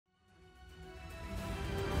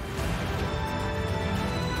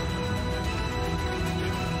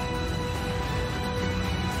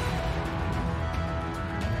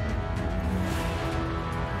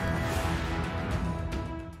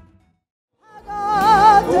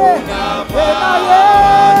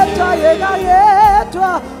yena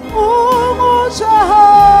yedwa unguJehova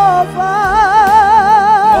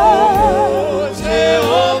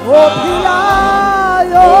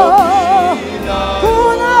ophilayo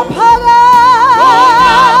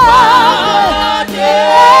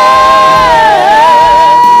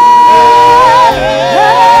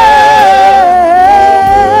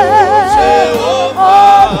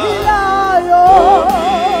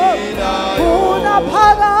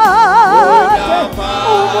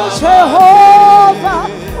Jehova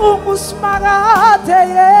ungusmakade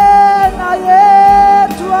yena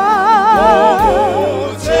yedwa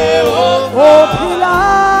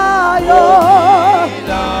ophilayo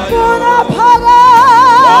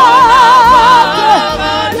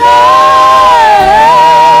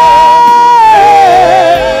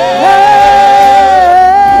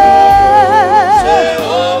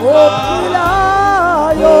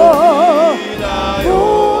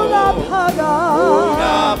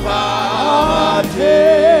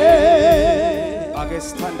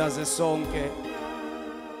Sithandaze sonke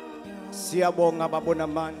siyabonga babona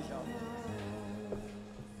amandla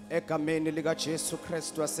egameni lika Jesu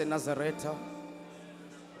Kristu waseNazaretha.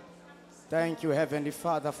 Thank you, Heavenly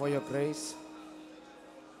Father, for your grace.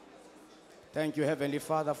 Thank you, Heavenly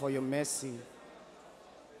Father, for your mercy.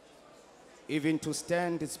 Even to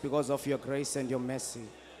stand, it's because of your grace and your mercy.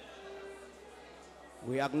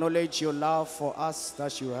 We acknowledge your love for us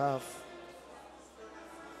that you have.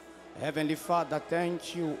 Heavenly Father,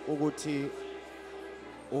 thank you ukuthi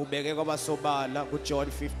ubeke kwabasobala ku John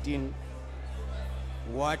 15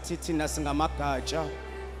 wathi thina singamagatsha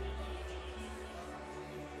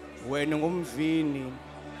wena ngumvini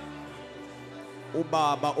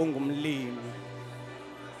ubaba ungumlimi.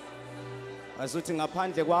 Asuthi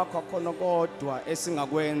ngaphandle kwakho akhona kodwa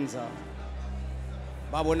esingakwenza.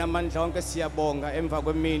 Babona amandla onke siyabonga emva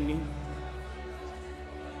kwemini.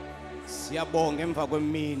 Siyabonga emva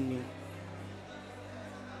kwemini.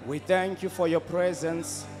 We thank you for your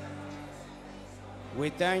presence. We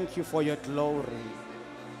thank you for your glory.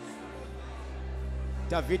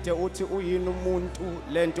 David uthi uyini umuntu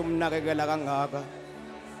lento umnakekela kangaka.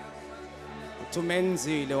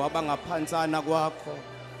 Uthumenzile waba ngaphansana kwakho.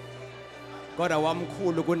 Kodwa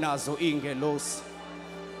wamkhulu kunazo ingelosi.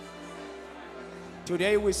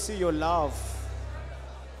 Today we see your love.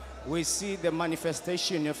 We see the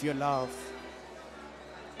manifestation of your love.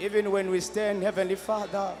 Even when we stand, Heavenly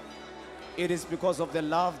Father, it is because of the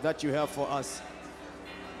love that you have for us.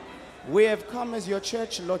 We have come as your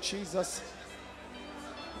church, Lord Jesus.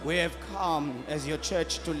 We have come as your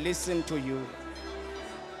church to listen to you,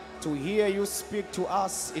 to hear you speak to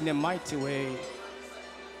us in a mighty way.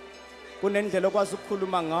 Kunendlela okwazi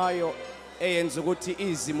ukukhuluma ngayo eyenza ukuthi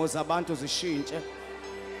izimo zabantu zishintshe.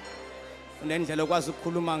 Kunendlela okwazi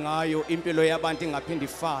ukukhuluma ngayo impilo yabantu ingaphindi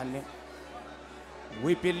ifane.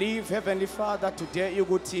 We believe, Heavenly Father, today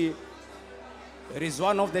ukuthi it is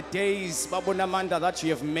one of the days babona amandla that you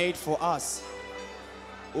have made for us.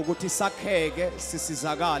 Ukuthi sakheke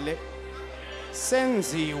sisizakale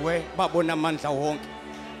senziwe babona amandla wonke.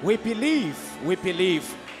 We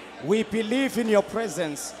believe in your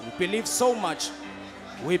presence. We believe so much.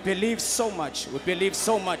 We believe so much. We believe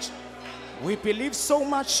so much. We believe so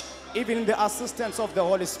much even in the assistance of the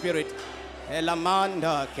Holy Spirit.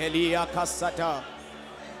 Elamanda kelia kasata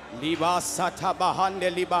liba sata bahande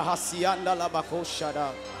liba hasianda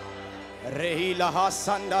labakoshada rehila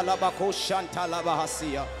hasanda labakoshanta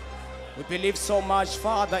labahasia. We believe so much,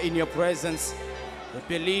 Father, in your presence. We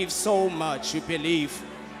believe so much. We believe.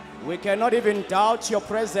 We cannot even doubt your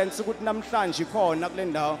presence.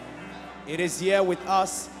 It is here with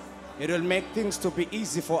us. It will make things to be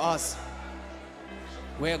easy for us.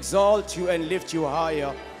 We exalt you and lift you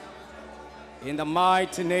higher. In the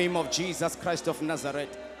mighty name of Jesus Christ of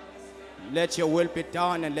Nazareth, let your will be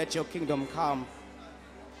done and let your kingdom come.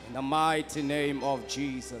 In the mighty name of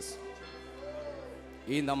Jesus.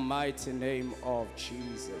 In the mighty name of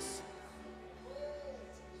Jesus.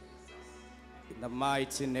 In the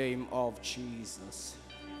mighty name of Jesus.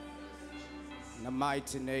 In the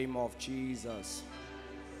mighty name of Jesus.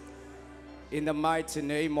 In the mighty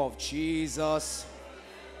name of Jesus.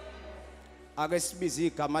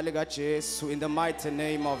 In the mighty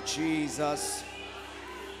name of Jesus.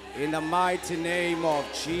 In the mighty name of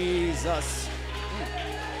Jesus.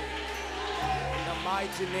 In the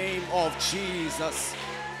mighty name of Jesus.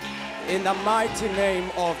 In the mighty name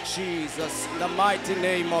of Jesus. In the mighty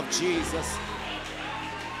name of Jesus.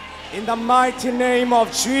 In the mighty name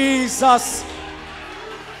of Jesus.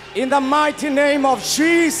 In the mighty name of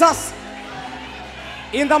Jesus.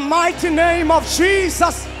 In the mighty name of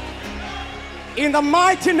Jesus. In the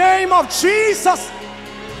mighty name of Jesus.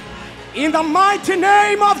 In the mighty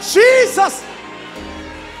name of Jesus.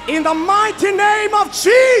 In the mighty name of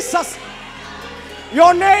Jesus.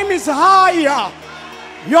 Your name is higher.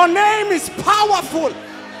 Your name is powerful.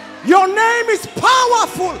 Your name is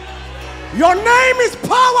powerful. Your name is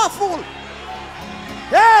powerful.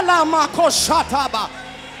 Ela makoshataba.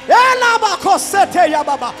 Ela makoseteya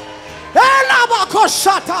baba. Ela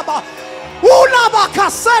makoshataba. Ula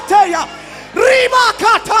makaseteya. Riba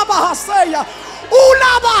kataba haseya.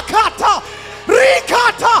 Ula makata.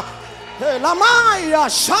 Rikata. Ela maya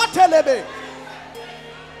shatelebe.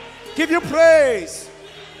 Give you praise.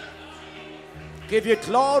 Give you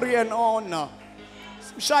glory and honor.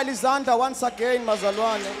 Shali Zanda once again,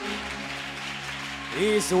 Mazalwane.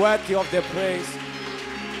 He is worthy of the praise.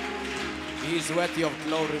 He is worthy of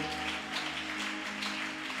glory.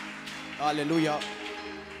 Hallelujah.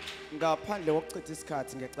 Ngaphandle kokuchitha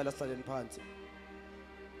isikhathi ngicela sihlale phansi.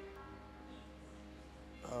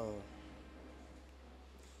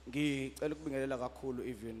 Ngicela ukubingelela kakhulu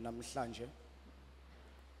even namhlanje.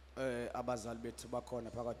 Abazali bethu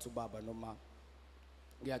bakhona phakathi ubaba noma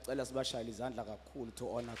ngiyacela sibashayile izandla kakhulu to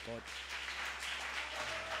honor God.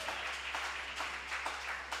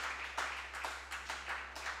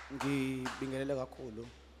 Ngibingelele kakhulu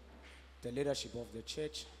the leadership of the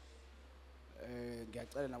church.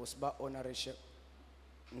 Ngiyacela nabo siba honorishe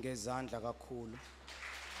ngezandla kakhulu.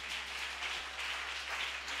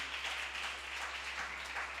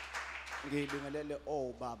 Ngibingelele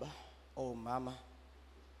baba, mama,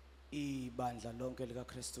 ibandla lonke lika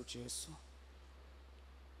Kristu Jesu.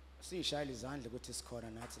 Sishayile izandla ukuthi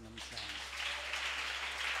sikhona nathi namhlanje.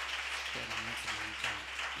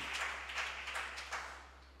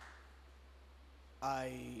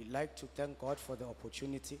 I like to thank God for the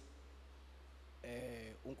opportunity.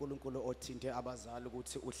 uNkulunkulu othinte abazali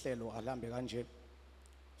ukuthi uhlelo alambe kanje.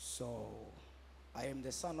 So I am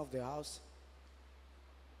the son of the house.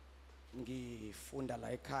 Ngifunda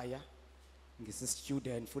la ekhaya. Ngisi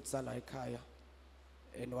student futhi la ekhaya.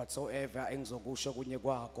 And whatsoever engizokusho kunye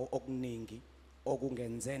kwakho okuningi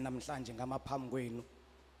okungenze namhlanje ngamaphambi kwenu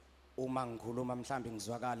uma ngikhuluma mhlambi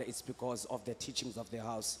ngizwakala, it's because of the teachings of the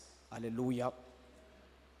house. Hallelujah.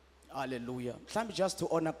 Hallelujah. Mhlambi just to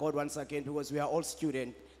honor God once again, because we are all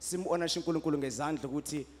students. Simbona uNkulunkulu ngezandla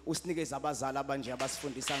ukuthi usinikeze abazali abanje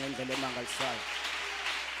abasifundisa ngendlela emangalisayo.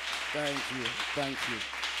 Thank you. Thank you.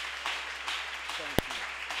 Thank you.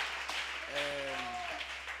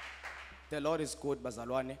 The Lord is good,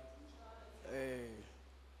 bazalwane.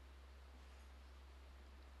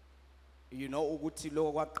 You know ukuthi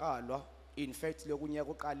lo kwaqalwa, in fact lokunya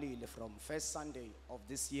kuqalile from first Sunday of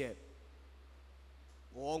this year.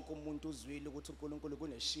 Wonke umuntu uzwile ukuthi uNkulunkulu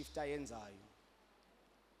kune shift ayenzayo.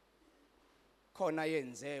 Khona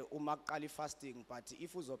yenze uma kuqala fasting, but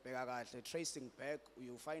if uzobheka kahle tracing back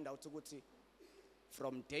you find out ukuthi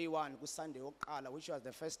from day 1 ku Sunday oqala, which was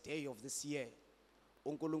the first day of this year,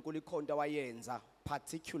 uNkulunkulu ikhonto wayenza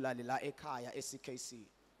particularly la ekhaya ℎ𝐾C.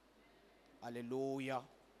 Hallelujah.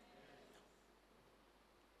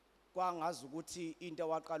 Kwangazi ukuthi into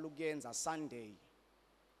waqala ukuyenza Sunday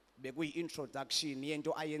bekuyi introduction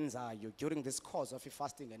yento ayenzayo during this course of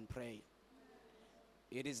fasting and prayer.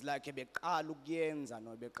 It is like beqala ukuyenza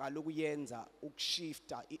no beqala ukuyenza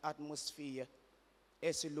ukushifta iatmosphere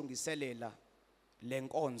esilungiselela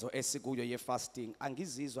lenkonzo esikuyo ye fasting.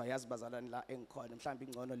 Angizizwa yazi bazalwane la engikhona mhlawumbe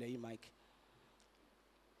ingcono le mic.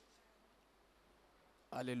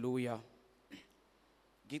 Hallelujah.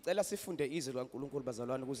 Ngicela sifunde izwi laNkulunkulu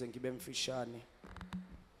bazalwane ukuze ngibe mfishane.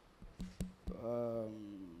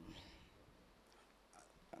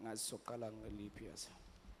 Angazisoqala ngeliphi yazi.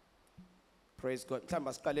 Praise God.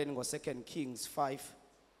 Mhlamba siqaleni ngo 2 Kings 5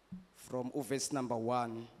 from verse number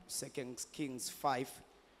 1. 2 Kings 5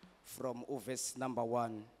 from verse number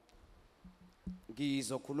 1.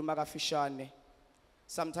 Ngizokhuluma kafishane.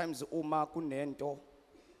 Sometimes uma kunento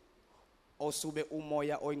osube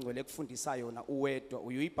umoya oyingcwele kufundisa yona uwedwa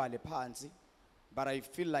uyibhale phansi, but I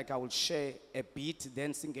feel like I will share a bit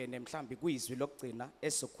then singene mhlambi kuyizwi lokugcina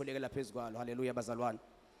esizokhulekela phezukwalo. Hallelujah bazalwane.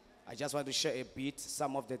 I just want to share a bit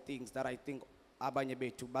some of the things that I think abanye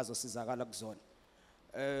bethu bazosizakala kuzona.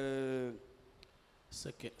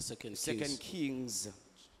 Second Kings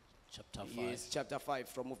chapter 5. Yes, chapter 5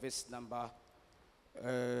 from verse number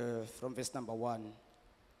 1.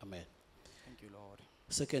 Amen. Thank you, Lord.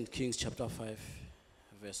 2 Kings chapter 5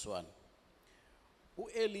 verse 1.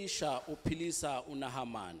 U-Elisha uphilisa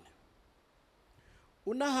uNahamani.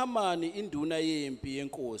 uNahamani induna yempi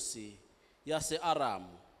yenkosi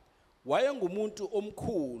yase-Aramu wayengumuntu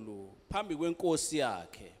omkhulu phambi kwenkosi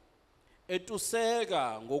yakhe.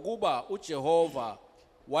 etuseka ngokuba uJehova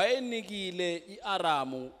wayenikile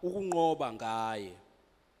iAramu ukunqoba ngaye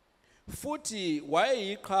futhi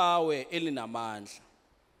wayeyiqhawe elinamandla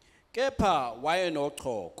kepha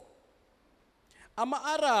wayenoxhoko.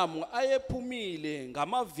 Ama-Aramu ayephumile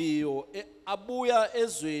ngamaviyo abuya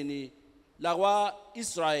ezweni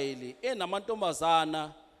lakwa-Israyeli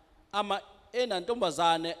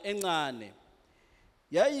enantombazane encane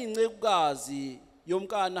yayincekukazi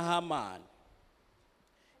yomkaNahamani.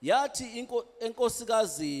 Yathi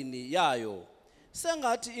enkosikazini yayo,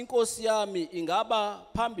 sengathi inkosi yami ingaba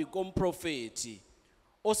phambi komprofeti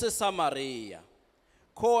oseSamariya,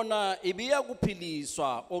 khona ibiya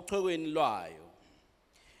kuphiliswa oxhekweni lwayo.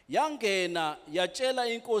 Yangena yatshela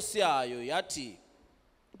inkosi yayo yathi,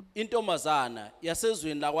 intombazana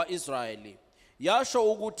yasezweni lakwa-Israyeli yasho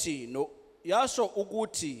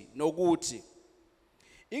ukuthi nokuthi.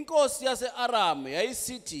 Inkosi yase-Aramu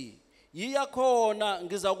yayisithi, yiya khona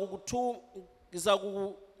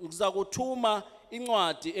ngizakuthuma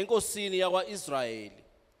incwadi enkosini yakwa-Israyeli.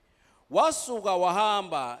 Wasuka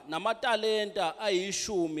wahamba namatalenta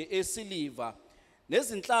ayishumi esiliva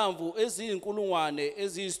nezinhlamvu eziyinkulungwane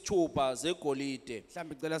eziyisithupha zegolide.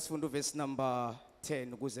 Mhlambe ngicela sifunde verse number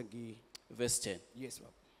 10 ukuze Verse 10. Yes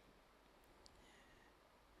baba.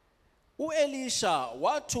 U-Elisha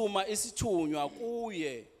wathuma isithunywa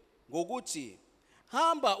kuye ngokuthi,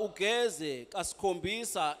 hamba ugeze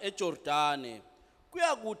kasikhombisa eJordani,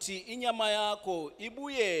 kuyakuthi inyama yakho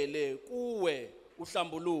ibuyele kuwe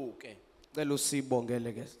uhlambuluke. Cela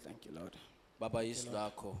usibongele ke. Thank you Lord. Baba, izwi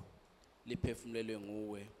lakho liphefumulelwe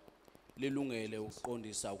nguwe, lilungele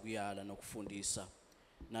ukuqondisa, ukuyala nokufundisa.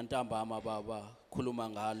 Nantambama Baba, khuluma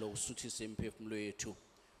ngalo usuthise imiphefumulo yethu,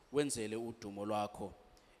 wenzele udumo lwakho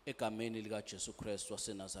egameni lika Jesu Kristu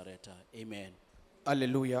waseNazaretha. Amen.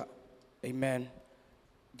 Hallelujah. Amen.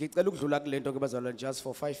 Ngicela ukudlula kulento ke bazalwane just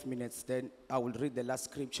for 5 minutes, then I will read the last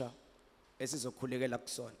scripture esizokhulekela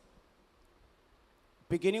kusona.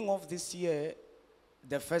 Beginning of this year,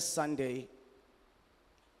 the first Sunday,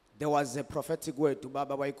 there was a prophetic word to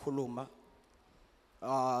Baba wayikhuluma.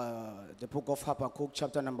 The book of Habakkuk,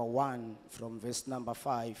 chapter number 1, from verse number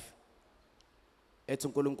 5. Ethi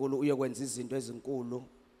uNkulunkulu uyokwenza izinto ezinkulu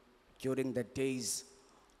during the days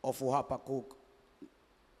of Habakkuk.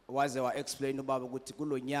 Waze wa explain ubaba ukuthi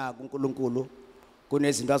kulonyaka uNkulunkulu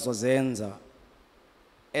kunezinto azozenza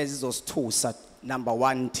ezizosithusa. Number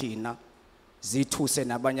 1, thina zithuse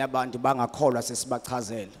nabanye abantu bangakholwa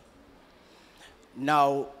sesibachazela.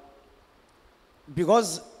 Now,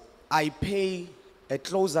 because I pay a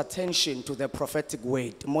close attention to the prophetic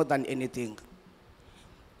word more than anything,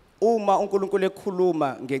 uma uNkulunkulu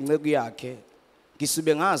ekhuluma ngenceke yakhe,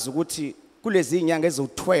 ngisuke ngazi ukuthi kulezi inyanga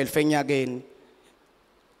ezo12 enyakeni,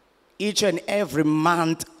 each and every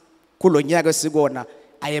month kulonyaka esikona,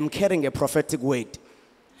 I am carrying a prophetic word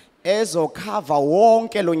ezokhava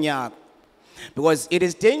wonke lonyaka, because it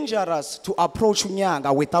is dangerous to approach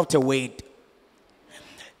unyaka without a word.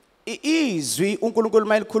 Izwi uNkulunkulu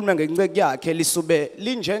mayelikhuluma ngenceke yakhe lisube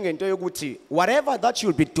linjengento yokuthi whatever that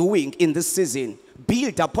you'll be doing in this season,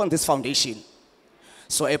 build upon this foundation.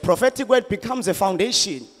 So a prophetic word becomes a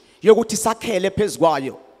foundation yokuthi sakhele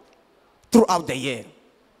phezukwayo throughout the year.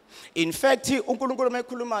 In fact, uNkulunkulu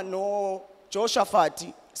mayekhuluma no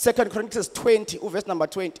Jehoshaphat, 2 Chronicles 20 verse number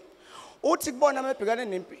 20, uthi kubona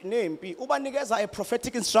mabhekane nempi ubanikeza a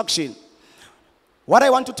prophetic instruction. What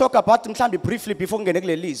I want to talk about mhlambi briefly before ngene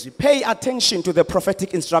kule lizwi, pay attention to the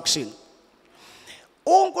prophetic instruction.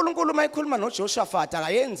 uNkulunkulu mayekhuluma no Jehoshaphat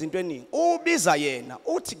akayenza into eningi, ubiza yena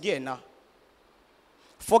uthi kuyena,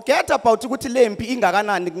 forget about ukuthi lempi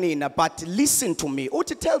ingakanani kunina, but listen to me.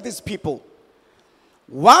 Uthi tell these people,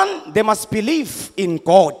 one, they must believe in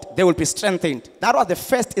God, they will be strengthened. That was the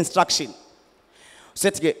first instruction.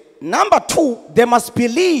 Number 2, they must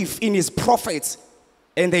believe in his prophets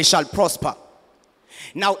and they shall prosper.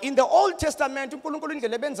 Now in the Old Testament,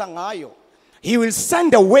 he will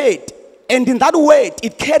send a word, and in that word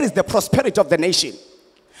it carries the prosperity of the nation.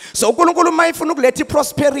 So let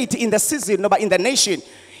prosperity in the season, in the nation,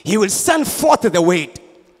 he will send forth the word.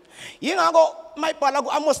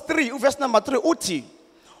 Amos 3 verse number 3 uthi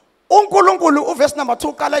uNkulunkulu verse number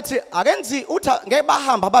 2 kalathi akenzi utha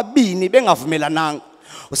ngebahamba ababini bengavumelananga.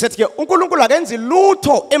 Usethi ke uNkulunkulu akenzi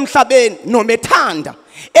lutho emhlabeni nomethanda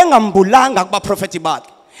engambulanga kuba prophet bakhe.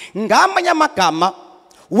 Ngamanye amagama,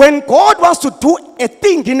 when God wants to do a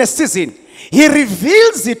thing in a season, he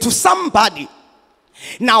reveals it to somebody.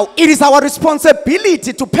 Now it is our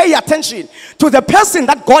responsibility to pay attention to the person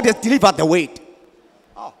that God has delivered the word.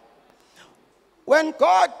 When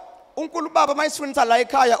God, uNkulunkulu Baba mayisifundisa la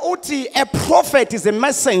ekhaya uthi a prophet is a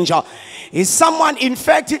messenger is someone, in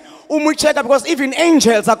fact, because even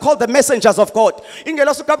angels are called the messengers of God.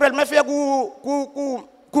 Ingelosi Gabriel mafia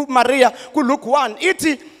ku Maria ku Luke 1.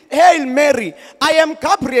 Iti, Hail Mary, I am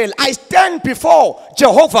Gabriel. I stand before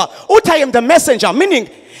Jehovah. I am the messenger, meaning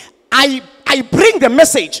I bring the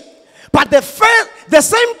message. But the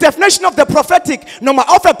same definition of the prophetic,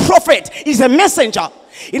 of a prophet, is a messenger.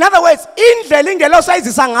 In other words, in the Lingelosa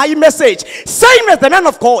is a message, same as the man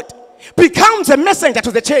of God becomes a messenger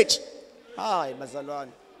to the church.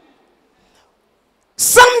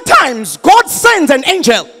 Sometimes God sends an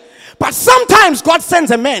angel, but sometimes God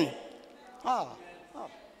sends a man. My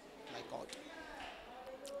God.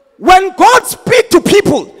 When God speaks to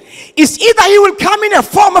people, it's either he will come in a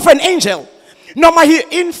form of an angel.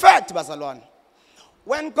 In fact,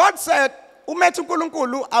 when God said,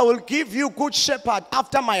 I will give you good shepherd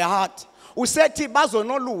after my heart.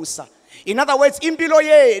 In other words,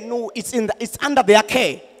 it's under their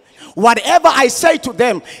care. Whatever I say to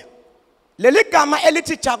them,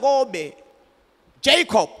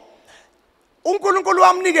 Jacob,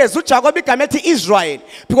 Israel,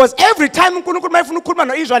 because every time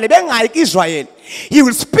Israel, he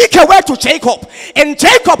will speak a word to Jacob, and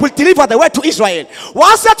Jacob will deliver the word to Israel.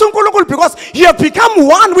 Because he have become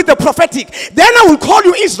one with the prophetic, then I will call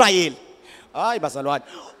you Israel.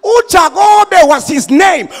 Ujagobe was his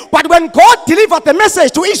name, but when God delivered the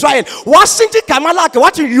message to Israel,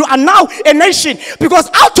 you are now a nation, because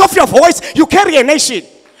out of your voice you carry a nation.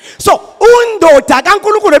 So undoda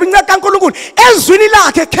kaNkulunkulu ebinceda kaNkulunkulu ezwini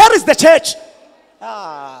lakhe carries the church.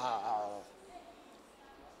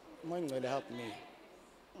 Help me.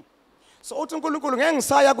 So uthi uNkulunkulu ngeke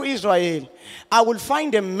ngisaya kuIsrael, I will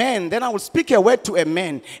find a man, then I will speak a word to a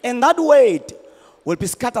man, and that word will be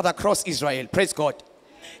scattered across Israel. Praise God.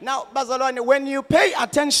 Now, bazalwane, when you pay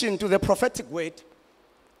attention to the prophetic word,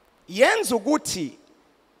 yenza ukuthi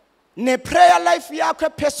ne prayer life yakho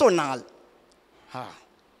personal.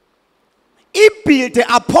 It built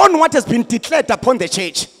upon what has been declared upon the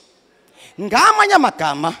church. Ngamanye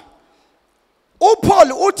amagama,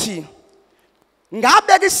 uPaul uthi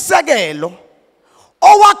ngabeka isisekelo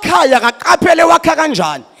owakhaya kaqaphele wakha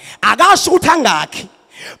kanjani akasho ukuthi angakhi,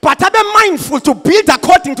 but abe mindful to build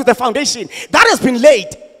according to the foundation that has been laid.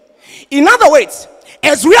 In other words,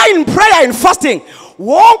 as we are in prayer and fasting,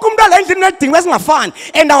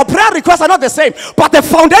 and our prayer requests are not the same, but the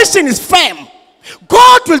foundation is firm.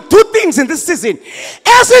 God will do things in this season.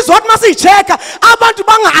 As is what must he check about to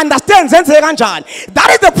understand. That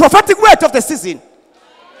is the prophetic word of the season.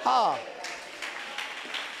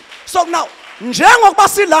 So now,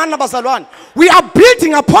 we are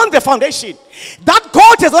building upon the foundation that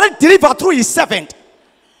God has already delivered through his servant.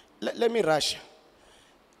 Let me rush.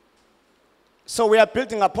 So we are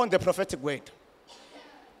building upon the prophetic word.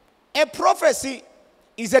 A prophecy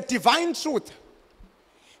is a divine truth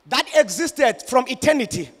that existed from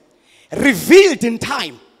eternity, revealed in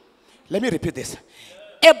time. Let me repeat this.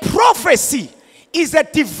 A prophecy is a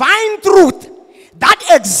divine truth that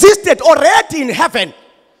existed already in heaven,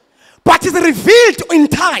 but is revealed in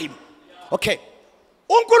time. Okay.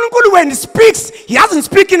 Unkulunkulu, when he speaks, he doesn't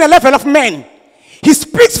speak in a level of man. He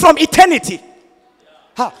speaks from eternity.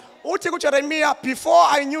 Jeremiah, before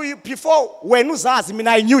I knew you, before when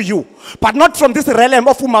I knew you, but not from this realm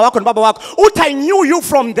of Umawak and Babawak. I knew you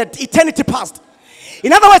from the eternity past.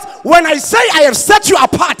 In other words, when I say I have set you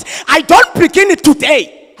apart, I don't begin it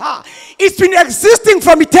today. It's been existing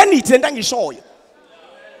from eternity, and then you show you.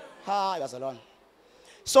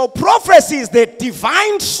 So prophecy is the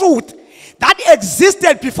divine truth that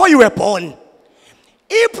existed before you were born.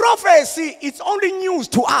 In prophecy, it's only news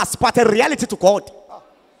to us, but a reality to God.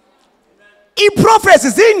 I-prophecy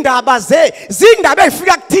zindaba zindaba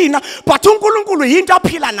ezifika kuthina, but uNkulunkulu yinto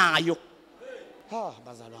aphila nayo.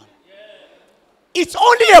 Bazalwane. It's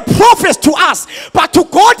only a prophecy to us, but to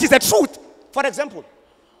God is the truth. For example,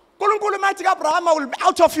 uNkulunkulu mathi kaAbraham,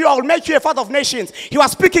 out of you I will make you a father of nations. He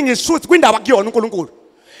was speaking his truth kwindaba kuyona uNkulunkulu.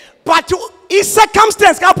 But his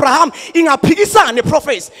circumstance kaAbraham ingaphikisana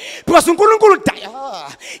neprophecy, because uNkulunkulu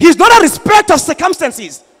he's not a respect of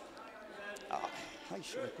circumstances.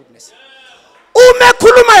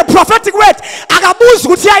 Umekhuluma a prophetic word akabuzi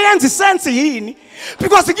ukuthi iyayenza sense yini,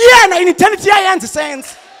 because kuyena in eternity iyayenza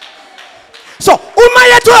sense. So uma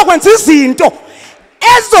yethu yakwenza izinto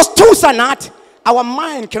ezizosithusa nathi, our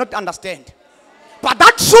mind cannot understand, but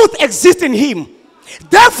that truth exists in him,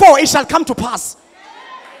 therefore it shall come to pass.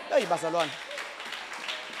 Hey, bazalwane.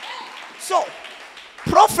 So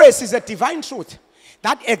prophecy is a divine truth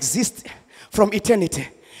that exists from eternity,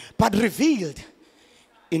 but revealed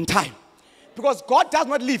in time. Because God does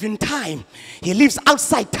not live in time. He lives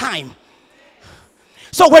outside time.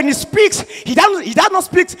 So when he speaks, he does not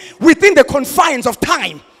speak within the confines of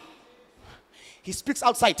time. He speaks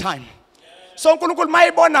outside time. So uNkulunkulu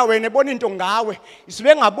mayibona wena ebona into ngawe,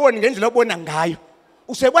 isuke ngaboni ngendlela obona ngayo.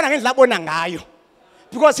 Usebona ngendlela abona ngayo.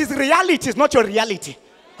 Because his reality is not your reality.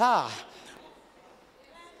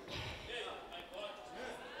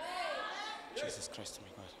 Jesus Christ, my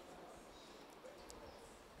God.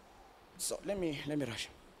 So let me rush.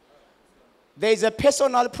 There is a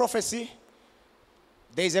personal prophecy.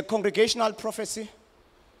 There is a congregational prophecy.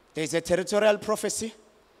 There is a territorial prophecy.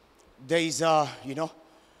 There is a,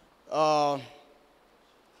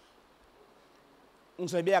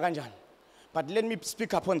 but let me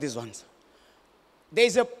speak upon these ones. There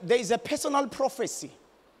is a personal prophecy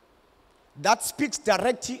that speaks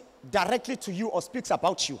directly to you or speaks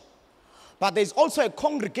about you. But there is also a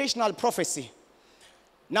congregational prophecy.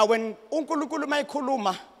 Now when uNkulunkulu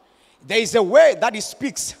mayikhuluma, there is a word that he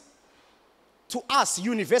speaks to us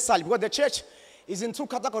universally, because the church is in two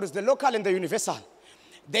categories, the local and the universal.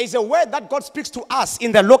 There is a word that God speaks to us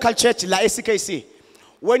in the local church, la SCKC.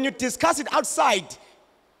 When you discuss it outside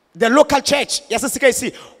the local church, yes,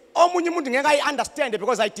 SCKC, omunye umuntu ngeke understand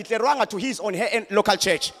because I declare to his or her local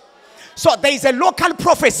church. So there is a local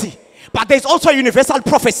prophecy, but there is also a universal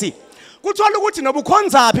prophecy. But when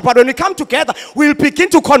we come together, we'll begin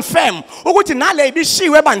to confirm. But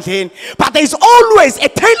there is always a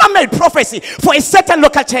tailor-made prophecy for a certain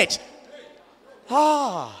local church.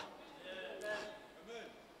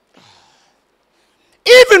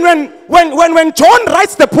 Even when John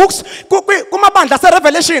writes the books,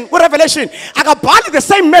 Revelation, the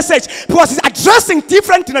same message because he's addressing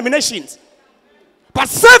different denominations, but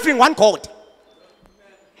serving one God.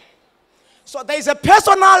 So there is a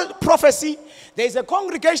personal prophecy, there is a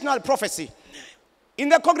congregational prophecy. In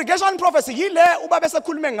the congregational prophecy, this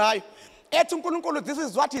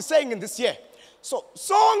is what he's saying in this year. So,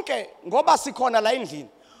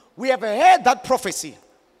 we have heard that prophecy.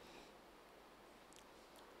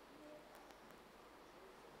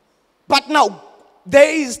 But now,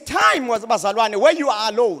 there is time where you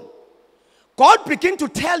are alone. God begins to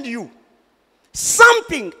tell you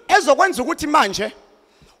something as a one zuguti manje.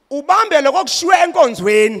 Ubambe lokushiwe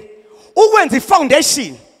enkonzweni ukwenza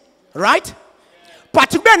foundation, right? But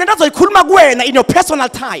kube nento azoyikhuluma kuwena in your personal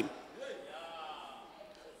time.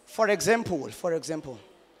 For example,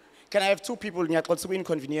 can I have two people ngiyaxolisa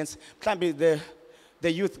inconvenience? Mhlambe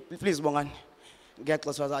the youth, please bongani.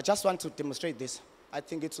 I just want to demonstrate this. I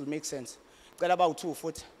think it will make sense. Got about 2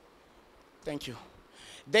 foot. Thank you.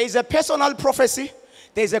 There is a personal prophecy.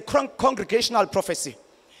 There is a congregational prophecy.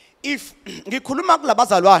 If ngikhuluma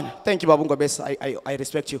kulabazalwane, thank you Babungo Best, I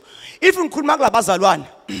respect you. If ngikhuluma kulabazalwane,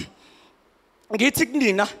 ngithi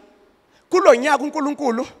kunina kulo nyaka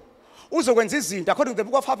uNkulunkulu uzokwenza izinto according to the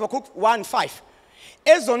book of Habakkuk 1:5.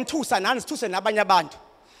 Ezonthusa nani sithuse nabanye abantu.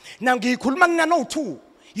 Now ngikhuluma kuna no 2.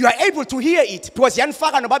 You are able to hear it because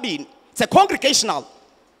yanifaka nobabini. It's a congregational.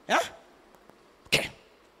 Yeah? Okay.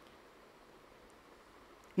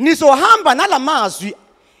 Nizohamba nalamazwi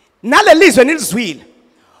nalelizwe nilizwile.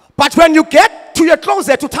 But when you get to your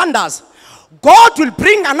closet to thunders, God will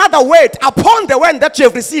bring another word upon the word that you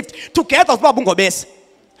have received together with Babungo Best.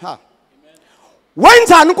 When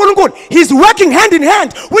He's working hand in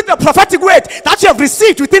hand with the prophetic word that you have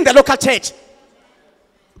received within the local church.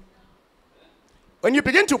 When you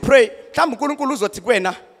begin to pray, it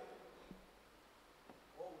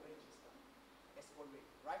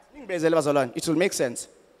will make sense.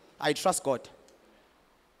 I trust God.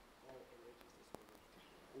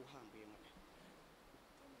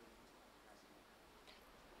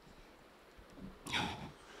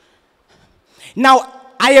 Now,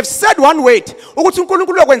 I have said one word. But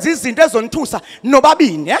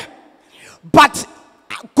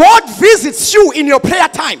God visits you in your prayer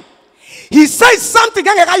time. He says something,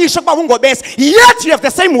 yet you have the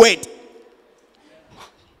same word.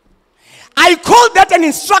 I call that an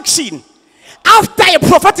instruction after a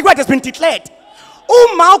prophetic word has been declared.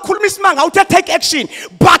 Take action.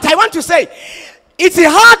 But I want to say, it's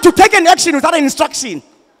hard to take an action without an instruction.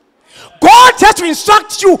 God has to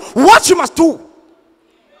instruct you what you must do.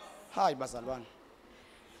 Hi, Bazalwan.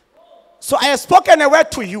 So I have spoken a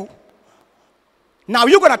word to you. Now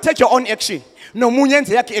you're going to take your own action. No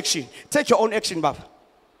munyenze yake action. Take your own action, Baba.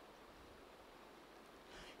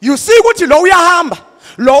 You see what you know, hamba.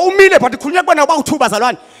 Lo umile but kukhulunywa kona ba2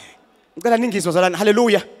 bazalwane. Ngicela ningizwe bazalwane.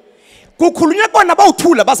 Hallelujah. Kukhulunywa kona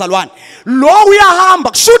ba2 bazalwane. Lo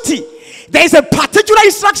uyahamba kushuthi there is a particular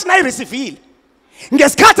instruction I receive.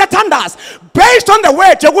 Ngesikhathi ethandaza based on the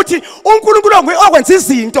word yokuthi uNkulunkulu ngokwenza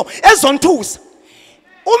izinto ezonthusa.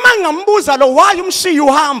 Uma ngambuza lo why umshiya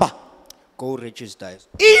uhamba? Go register.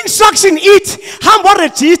 Instruction it. Humble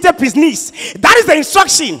register business. That is the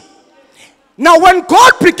instruction. Now when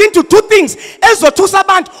God begins to do things,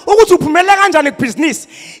 business,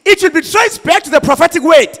 it will be traced back to the prophetic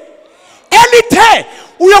word. Elite,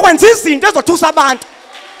 we are but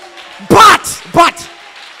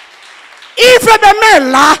if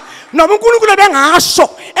no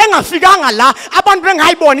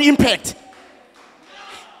impact.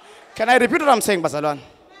 Can I repeat what I'm saying, Bazalwan?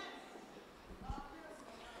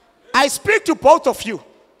 I speak to both of you.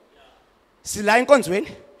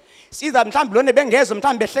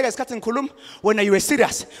 When you are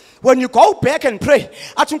serious, when you go back and pray,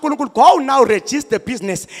 go now register the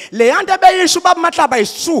business. Is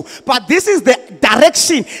true, but this is the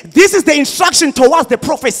direction, this is the instruction towards the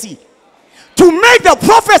prophecy. To make the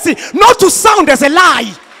prophecy not to sound as a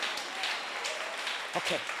lie.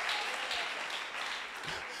 Okay.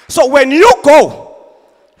 So when you go,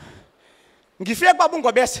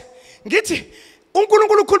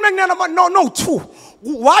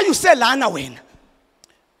 why you say lana when?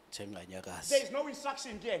 There is no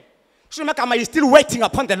instruction there. Shumakama is still waiting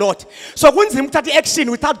upon the Lord. So kunzima ukuthatha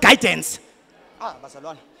action without guidance.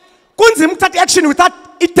 Bazalwane. Kunzima ukuthatha action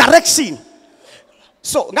without direction.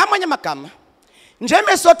 So ngamanye amagama,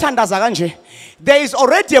 njeme sothandaza kanje, there is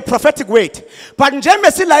already a prophetic word. But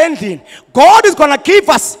njeme sila endlini, God is going to give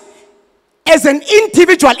us as an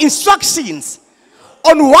individual instructions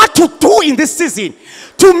on what to do in this season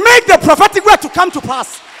to make the prophetic word to come to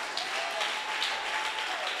pass.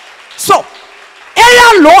 So,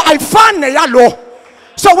 I find law.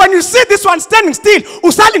 So when you see this one standing still,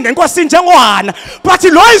 but the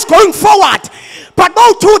law is going forward. But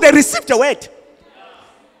now too, they received the word.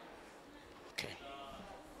 Okay.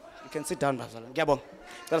 You can sit down,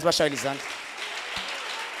 that's what Shai's done.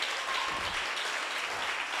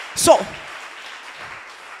 So,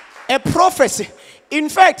 a prophecy. In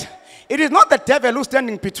fact, it is not the devil who's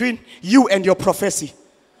standing between you and your prophecy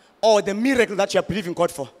or the miracle that you are believing God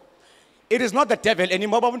for. It is not the devil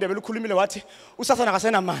anymore. So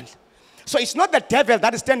it's not the devil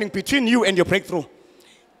that is standing between you and your breakthrough.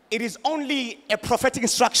 It is only a prophetic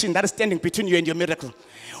instruction that is standing between you and your miracle.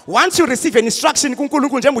 Once you receive an instruction, okay.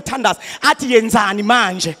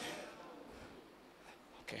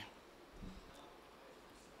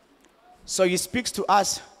 So he speaks to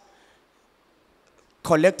us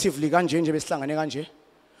collectively, but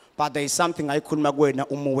there is something I couldn't.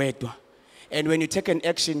 And when you take an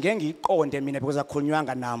action,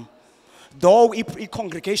 though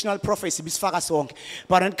congregational prophecy is far song,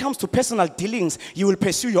 but when it comes to personal dealings, you will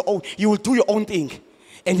pursue your own, you will do your own thing,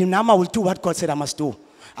 and you now will do what God said I must do.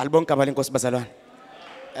 Hallelujah.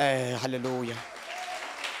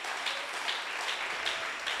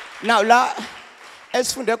 Now,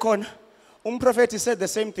 as from the corner, prophet said the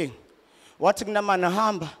same thing. What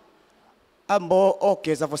Naman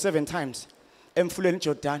for 7 times. And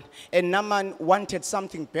Naaman wanted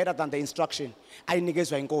something better than the instruction.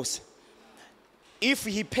 If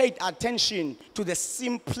he paid attention to the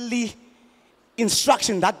simply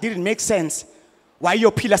instruction that didn't make sense, why you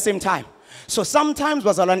appeal at the same time? So sometimes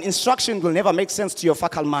an instruction will never make sense to your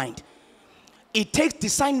focal mind. It takes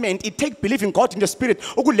discernment, it takes belief in God in the spirit.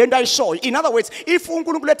 In other words, if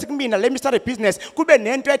let me start a business,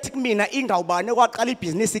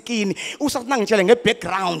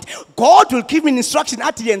 background, God will give me an instruction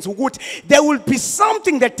at the end. There will be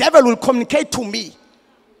something the devil will communicate to me.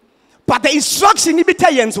 But the instruction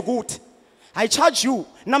is good. I charge you,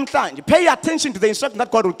 pay attention to the instruction that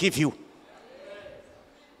God will give you.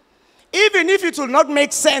 Even if it will not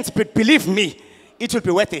make sense, but believe me, it will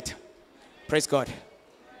be worth it. Praise God.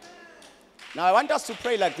 Now I want us to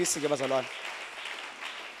pray like this.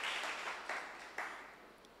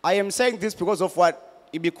 I am saying this because of what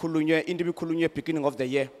in the beginning of the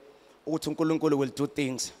year, will do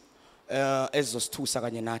things as those two.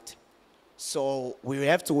 So we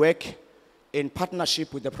have to work in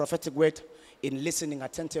partnership with the prophetic word, in listening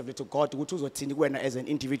attentively to God, as an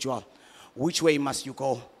individual. Which way must you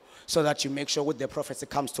go so that you make sure what the prophecy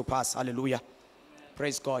comes to pass? Hallelujah.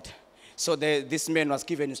 Praise God. So this man was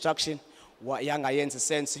given instruction.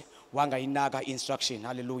 Instruction.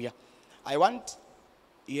 Hallelujah. I want,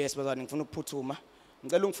 yes, but I'm going to put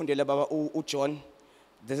John.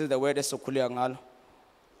 This is the word that's so clear.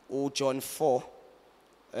 John 4,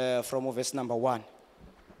 from verse number 1.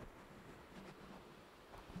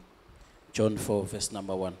 John 4, verse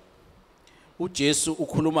number 1. uJesu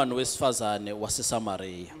ukhuluma nowesifazane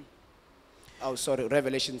waseSamaria. Oh, sorry,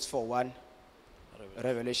 Revelations 4:1.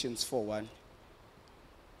 Revelations 4:1.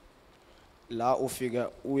 La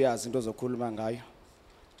ufika uyazi into zokhuluma ngayo.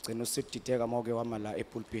 Gcina usidideka moke wama la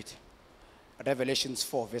epulpit. Revelations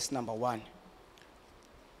 4, verse number 1.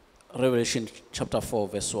 Revelation chapter 4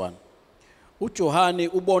 verse 1. uJohane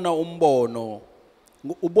ubona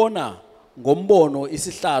ngombono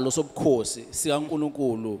isihlalo sobukhosi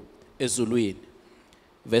sikaNkulunkulu ezulwini.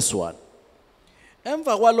 Verse 1.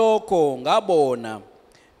 Emva kwalokho ngabona,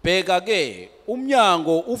 bheka ke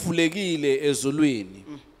umnyango uvulekile ezulwini.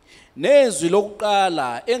 Nezwi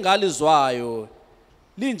lokuqala engalizwayo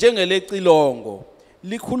linjengelecilongo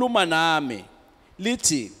likhuluma nami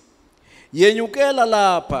lithi, yenyukela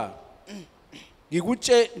lapha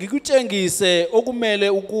ngikutshengise okumele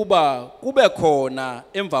ukuba kube khona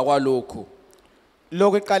emva kwalokho.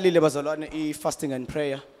 Lokho eqalile bazalwane i-fasting and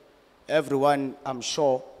prayer. Everyone, I'm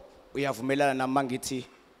sure uyavumelana nami mangithi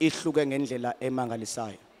ihluke ngendlela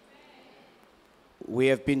emangalisayo. We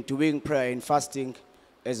have been doing prayer and fasting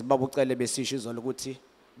as Baba ucele besisho izolo ukuthi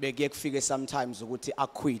bekuye kufike sometimes ukuthi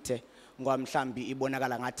akhwithe ngoba mhlambi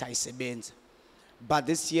ibonakala ngathi ayisebenzi. But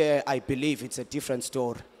this year I believe it's a different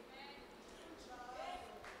story.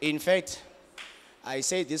 In fact, I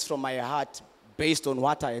say this from my heart based on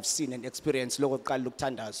what I have seen and experienced lokho kuqala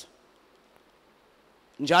ukuthandaza.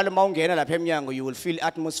 Njalo mawungena lapha eminyango you will feel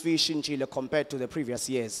atmosphere ishintshile compared to the previous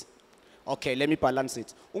years. Okay, let me balance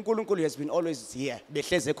it. uNkulunkulu has been always here.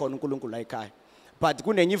 Behleze khona uNkulunkulu la ekhaya. But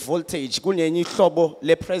kunenye voltage, kunenye ihlobo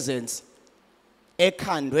le presence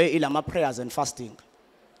ekhandwe ilama prayers and fasting.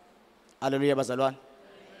 Hallelujah bazalwane.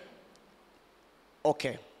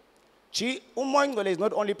 Okay. uMoya is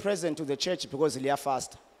not only present to the church because he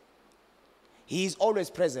fast. He is always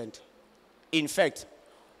present. In fact,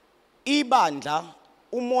 ibandla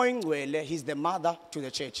uMoya he's the mother to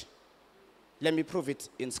the church. Let me prove it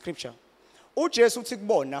in scripture. uJesu uthi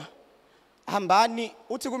kubona hambani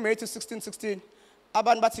uthi kuMatthew 16:16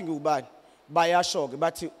 abantu bathi ngubani bayashoke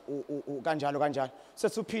bathi kanjalo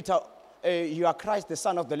says to Peter, you are Christ the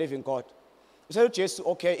Son of the living God. Usaid uJesu,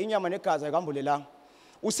 okay, inyama negazi ayikambulelanga.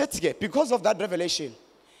 Usethi ke because of that revelation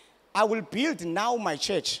I will build now my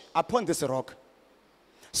church upon this rock.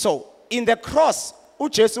 So in the cross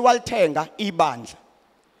uJesu walithenga ibandla.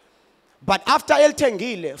 But after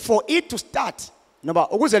elithengile, for it to start noba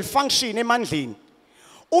ukuze lifunction emandleni,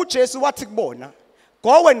 uJesu wathi kubona,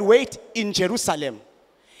 go and wait in Jerusalem.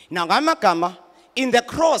 Now ngamagama in the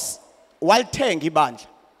cross walithenga ibandla.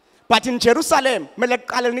 But in Jerusalem mele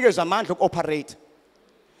kuqale nikezwe amandla ukuoperate.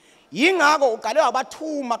 Yingako uqale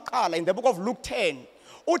wabathuma kuqala in the book of Luke 10.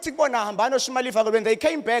 Uthi kubona hambani oShimalifa when they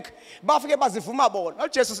came back bafike bazivuma bona.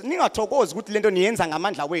 uJesu ningathokozi ukuthi lento niyenza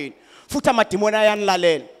ngamandla wenu. Futhi amadimoni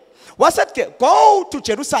ayanilalela. Wasethi ke go to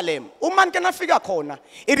Jerusalem. Uma kenafika khona,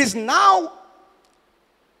 it is now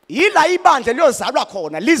yila ibandla liyozalwa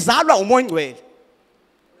khona, lizalwa uMoya Ngcwele.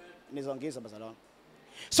 Nizongizwa bazalwane.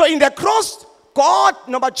 So in the cross God,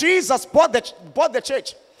 but Jesus bought the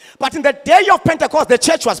church. But in the day of Pentecost, the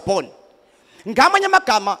church was born. Ngamanye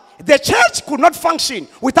amagama, the church could not function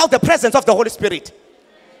without the presence of the Holy Spirit.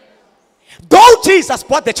 Though Jesus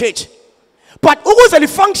bought the church, but ukuze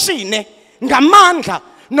lifunction ngamandla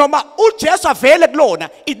noma uJesu avele kulona,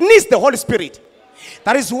 it needs the Holy Spirit.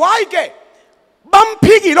 That is why ke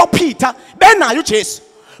bamphikile uPeter benayo uJesu.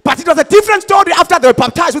 But it was a different story after they were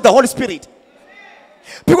baptized with the Holy Spirit.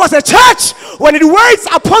 Because the church, when it waits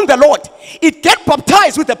upon the Lord, it gets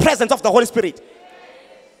baptized with the presence of the Holy Spirit.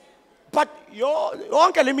 But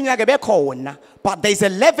but there is a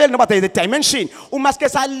level, but there is a dimension.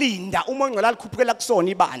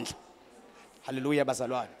 Hallelujah,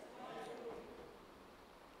 bazalwane.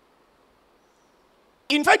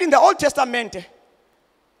 In fact, in the Old Testament,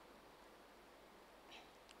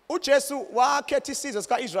 uJesu wakhetha isizwe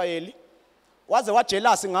sika-Israyeli waze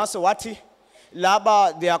wajealous ngaso wathi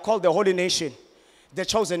laba they are called the holy nation, the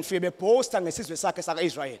chosen few, beboasta ngesizwe sakhe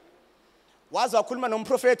saka-Israyeli. Waze wakhuluma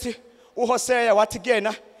nomprofethi uHosea wathi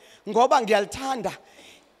kuyena, ngoba ngiyasithanda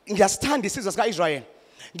isizwe sika-Israyeli,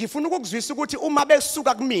 ngifuna ukukuzwisa ukuthi uma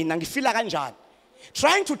besuka kumina ngifila kanjani.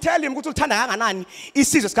 Trying to tell him ukuthi uthanda kanganani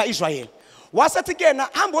isizwe sika-Israyeli. Wasethi kuyena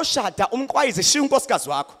hamba oshada umqwayizi shiya unkosikazi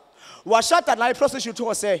wakho. Washada naye prostitute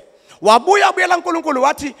uHosea. Wabuyela kuNkulunkulu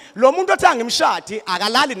wathi lo muntu othi angimshadi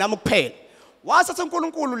akalali nami kuphela. Wasethi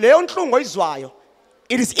uNkulunkulu leyo nhlungu oyizwayo,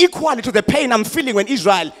 it is equal to the pain I'm feeling when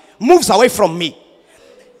Israel moves away from me.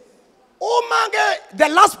 The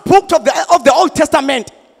last book of the Old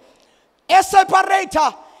Testament, a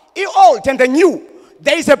separator, the old and the new.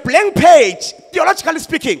 There is a blank page, theologically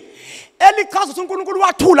speaking. Towards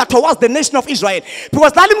the nation of Israel,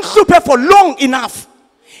 because that for long enough,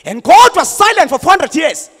 and God was silent for 400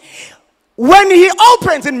 years. When He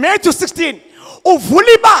opens in Matthew 16,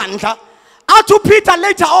 uvulibandla to Peter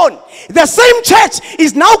later on, the same church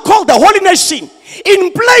is now called the Holy Nation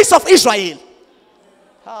in place of Israel.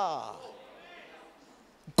 God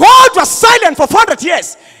was silent for 400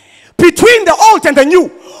 years. Between the old and the new.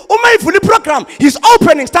 Uma program, he's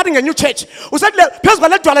opening, starting a new church.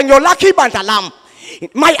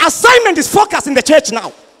 My assignment is focused in the church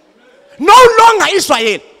now. No longer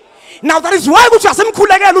Israel. Now that is why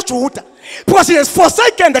because he has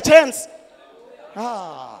forsaken the chance.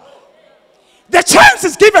 The chance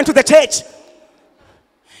is given to the church.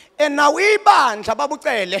 And now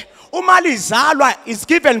𝑢'𝑙𝑙 is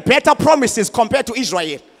given better promises compared to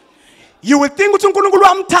Israel. You will think to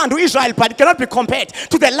Israel, but it cannot be compared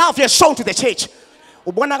to the love he has shown to the church.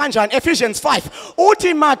 Ephesians 5.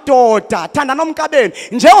 Uthi madoda thanda nomkabeni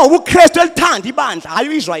njengoba uKristu elithanda ibandla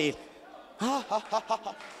hayi Israel.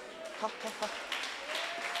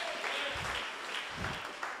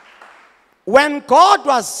 When God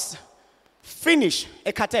was finished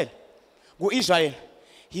𝐿 Israel,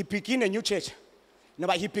 he began a new church. No,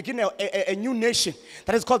 but he began a new nation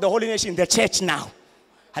that is called the Holy Nation, the church now.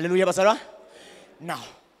 Hallelujah, bazalwa. Now,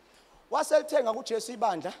 waselithenga kuJesu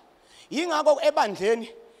ibandla, yingakho ebandleni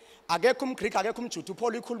akekho umGreek akekho umJuda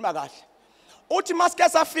uPaul ikhuluma kahle. Uthi masike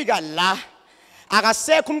safika la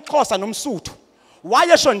akasekho umXhosa nomSuthu.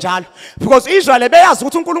 Wayesho njalo because Israel beyazi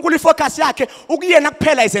ukuthi uNkulunkulu ifocus yakhe ukuyena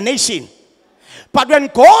kuphela as a nation. But when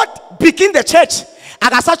God began the church,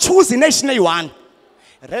 akasa choose nation eyi-1.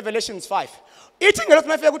 Revelations 5. Ithi ngelothi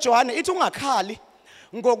mafika kuJohane ithi ungakhali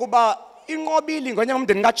ngokuba inqobile ingonyama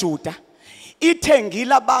umndeni kaJuda.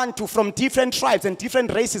 Ithengile abantu from different tribes and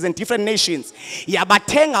different races and different nations.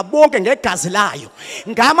 Yabathenga bonke ngegazi layo.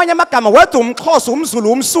 Ngamanye amagama wethu umXhosa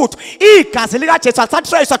umZulu umSuthu igazi lika Jesu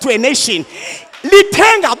athathwa to a nation.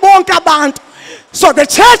 Lithenga bonke abantu. So the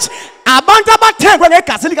church abantu abathengwe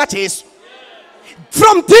ngegazi lika Jesu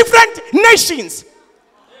from different nations.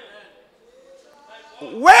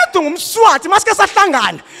 Wethu ngumSwati masike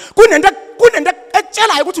sahlangana kunento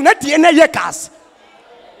ekutshelayo ukuthi une DNA yegazi.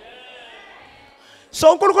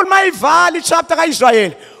 So uNkulunkulu mayivala chapter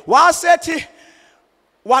kaIsrael wasethi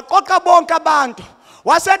waqoqa bonke abantu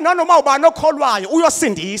wasethi nanoma ubani okholwayo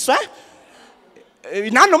uyosindiswa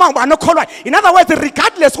nanoma ubani okholwayo. In other words,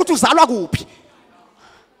 regardless ukuthi uzalwa kuphi.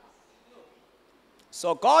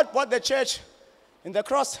 So God brought the church in the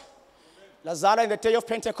cross, lazala in the day of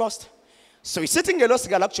Pentecost. So he's sitting ngelosi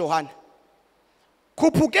la kuJohane.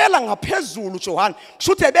 Kuphukela ngaphezulu uJohane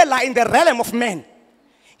kushuthi ebela in the realm of men.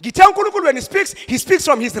 Ngithe uNkulunkulu when he speaks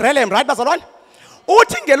from his realm, right bazalwane?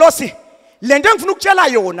 Uthi ngelosi lento engifuna ukutshela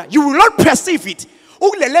yona you will not perceive it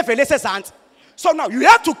ukule level esezantsi. So now you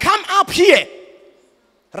have to come up here,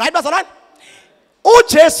 right bazalwane?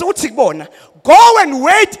 uJesu uthi kubona, go and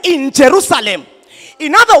wait in Jerusalem.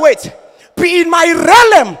 In other words, be in my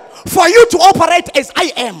realm for you to operate as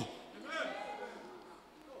I am.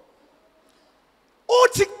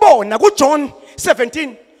 Uthi kubona kuJohn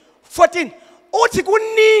 17:14 uthi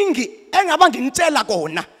kuningi engaba nginitshela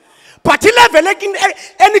kona but ilevel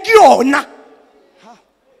enikuyona.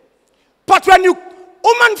 But when you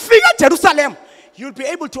uma nifika eJerusalem you'll be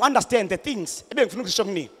able to understand the things ebengifuna ukusho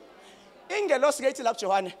kunini. Ingelosi ke ithi la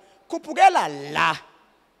kuJohane kuphukela la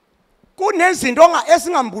kunezinto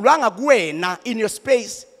ezingambulwanga kuwena in your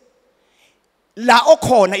space la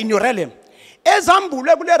okhona in your realm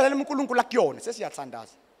ezambulwe kule realm uNkulunkulu akuyona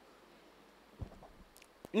sesiyathandaza.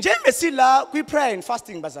 Njenge sila kwi prayer and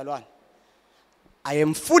fasting bazalwane, I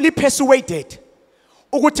am fully persuaded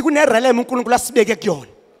ukuthi kune realm uNkulunkulu asibeke kuyona.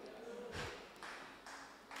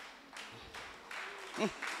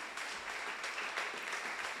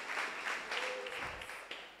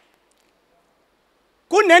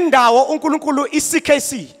 Kunendawo uNkulunkulu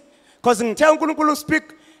𝐶KC because ngithe uNkulunkulu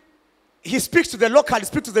he speaks to the local, he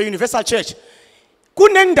speaks to the universal church.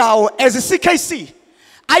 Kunendawo as 𝐶KC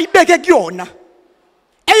ayibeke kuyona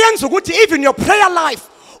eyenza ukuthi even your prayer life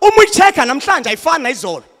uma uyichecka namhlanje ayifani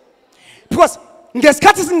nayizolo. Because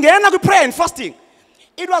ngesikhathi singena kwi prayer and fasting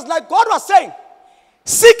it was like God was saying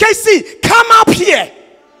𝐶KC come up here.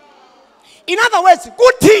 In other words,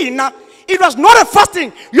 kuthina it was not a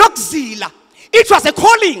fasting yokuzila. It was a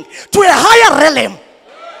calling to a higher realm.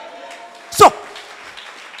 So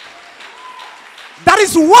that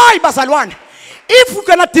is why bazalwane, if we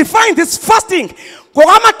cannot define this fasting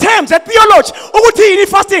terms at theology ukuthi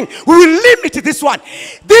fasting, we will limit this one.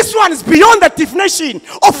 This one is beyond the definition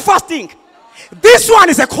of fasting. This one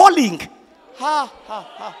is a calling.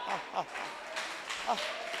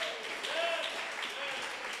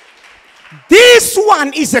 This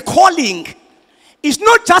one is a calling. It's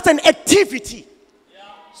not just an activity.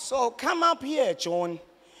 So come up here, John,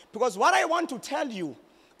 because what I want to tell you,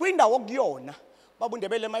 kwindawo kuyona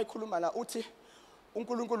babundebele mayikhuluma la uthi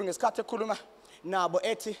uNkulunkulu ngesikhathi ekhuluma nabo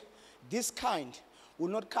ethi this kind will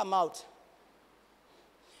not come out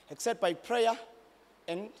except by prayer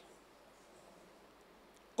and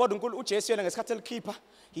God uJesu yena ngesikhathi elikhipha,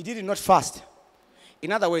 he did not fast.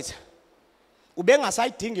 In other words,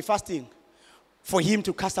 ubengasayidingi fasting for him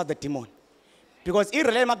to cast out the demon. Because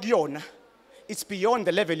it's beyond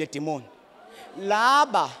the level of the demon.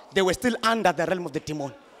 Laba, they were still under the realm of the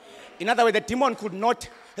demon. In other words, the demon could not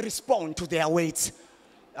respond to their weights.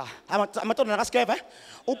 Amadoda nakaSkeva,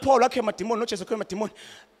 uPaul wakhe mademon noJesu wakhe mademon.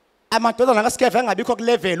 Amadoda nakaSkeva engabikho ku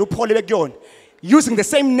level uPaul bekuyona. Using the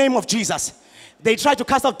same name of Jesus, they tried to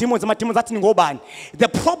cast out demons. The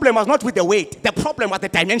problem was not with the weight. The problem was the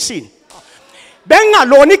dimension.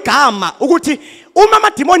 Bengaloni igama ukuthi uma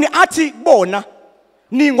amademoni athi bona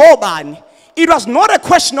ningobani. It was not a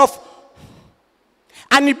question of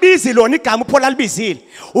anibizi lona igama uPaul alibizile.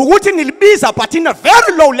 Ukuthi nilibiza but in a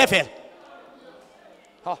very low level.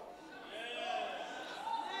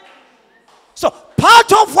 So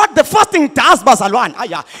part of what the fasting does, bazalwane,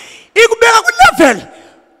 ikubeka ku level.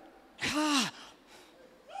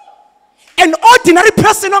 An ordinary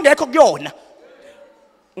person ongekho kuyona.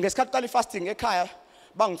 Ngesikhathi qala fasting ekhaya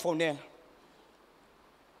bangifonela.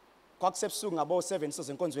 Kwakusebusuku ngabo 7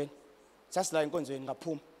 senkonzweni. Sasila enkonzweni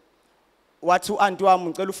ngaphuma. Wathi uanti wami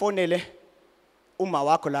ngicela ufonele uma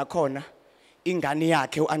wakho la khona ingane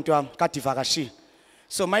yakhe uanti wami kade ivakashile.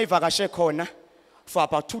 So mayivakashe khona for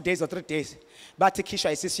about 2 days or 3 days. Bathi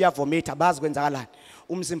khishwa isisi yavomita bazi kwenzakalani.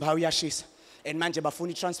 Umzimba uyashisa. And manje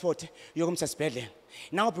bafuna itransport yokumsa esibhedlela.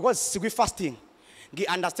 Now because sikwi fasting, ngi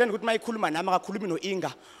understand ukuthi mayikhuluma nami akakhulumi no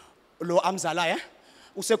Inga lo amzala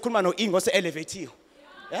usekhuluma no Inga ose-elevathiwe.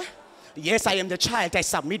 Yes, I am the child, I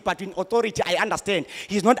submit, but in authority I understand.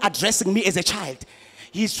 He's not addressing me as a child.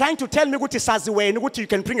 He's trying to tell me ukuthi sazi wena ukuthi you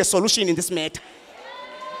can bring a solution in this matter.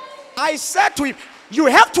 I said to him, you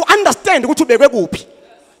have to understand ukuthi ubekwe kuphi.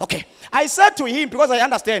 Okay. I said to him, because I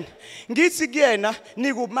understand, ngithi kuyena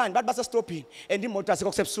nikubani bathi base stopping and imoto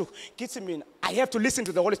asikho kusebusuku. Ngithi mina I have to listen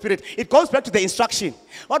to the Holy Spirit. It goes back to the instruction.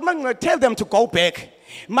 What man going to tell them to go back?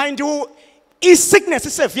 Mind you, is sickness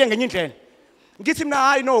isevie ngenye indlela. Ngithi mina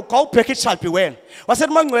I know go back it shall be well.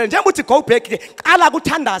 Wasethi mangcwele njengokuthi go back qala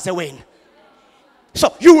kuthandaze wena.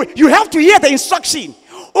 So you have to hear the instruction.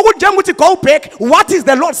 Ukuthi njengokuthi go back, what is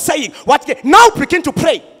the Lord saying? Now begin to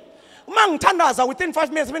pray. Mangithandaza within 5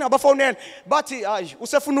 minutes mina ngabafonela bathi hayi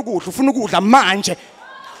usefuna ukudla manje.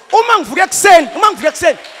 Uma ngivuke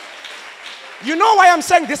ekseni. You know why I'm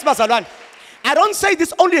saying this, bazalwane? I don't say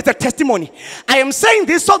this only as a testimony. I am saying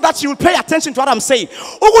this so that you will pay attention to what I'm saying.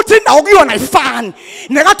 Ukuthi indawo kuyona ifani.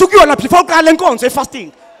 Nekathi kuyona before uqala enkonzo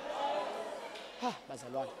fasting.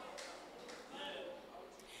 Bazalwane.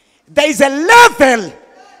 There is a level,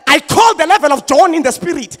 I call the level of John in the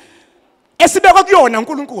spirit. Esibekwa kuyona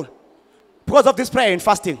uNkulunkulu. Because of this prayer and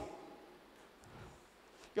fasting.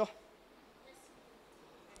 Yo.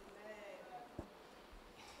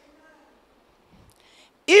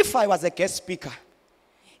 If I was a guest speaker,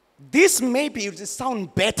 this maybe would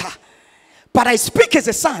sound better. But I speak as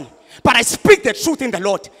a son. But I speak the truth in the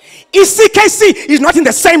Lord. ECKC is not in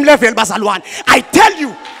the same level, bazalwane. I tell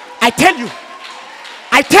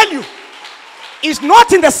you. It's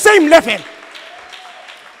not in the same level.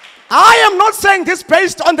 I am not saying this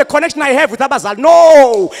based on the connection I have with Abazal.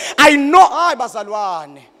 No. I know.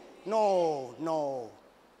 Bazalwane. No.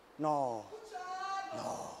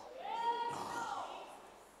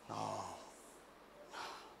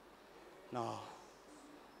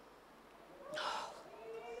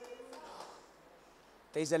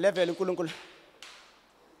 There is a level in uNkulunkulu.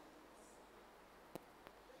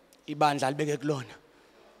 Ibandla libeke kulona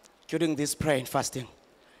during this prayer and fasting.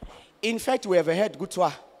 In fact, we have heard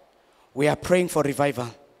Gutwa. We are praying for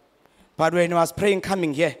revival. But when I was praying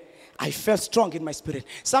coming here, I felt strong in my spirit.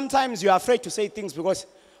 Sometimes you are afraid to say things because,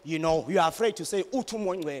 you are afraid to say,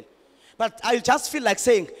 _𝑦𝑜𝑢'𝑙𝑙. But I just feel like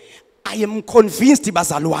saying, I am convinced,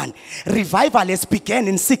 bazalwane, revival has begun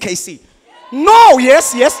in CKC. No,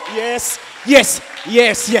 yes.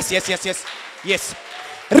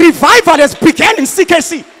 Revival has begun in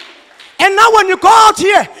CKC. And now when you go out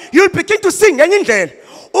here, you'll begin to sing.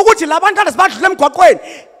 Ukuthi labantwana sibadlule emgwaqweni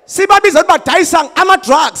sibabiza badayisa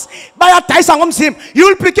ama-drugs bayadayisa ngomzimba. You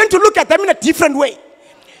will begin to look at them in a different way.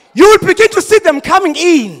 You will begin to see them coming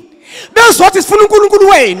in. Bezothi sifuna uNkulunkulu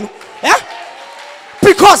wenu.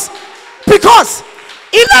 Because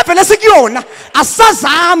ilevel esikuyona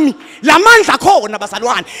asazami lamandla khona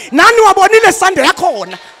bazalwane. Nani wabonile Sunday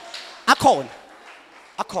akhona.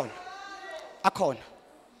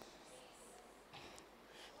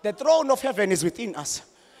 The throne of heaven is within us.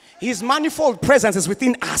 His manifold presence is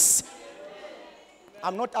within us.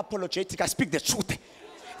 I'm not apologetic. I speak the truth.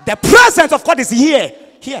 The The presence of God is here.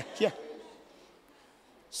 Here.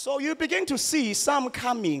 So you begin to see some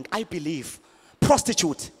coming, I believe,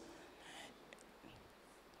 prostitute.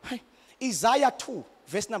 Isaiah 2,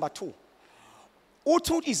 verse number 2.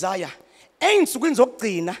 Uthi Isaiah, ey'nsukwini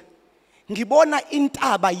zokugcina ngibona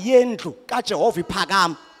intaba yendlu kaJehova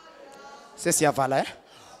iphakama. Sesiyavala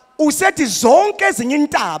usethi zonke ezinye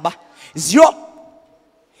intaba ziyo.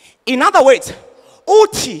 In other words,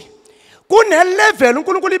 uthi kune-level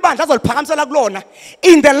uNkulunkulu ibandla azoliphakamisela kulona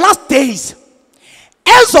in the last days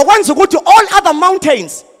ezokwenza ukuthi all other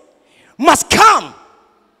mountains must come.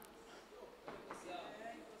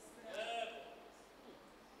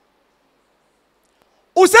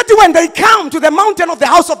 Usethi when they come to the mountain of the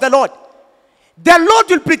house of the Lord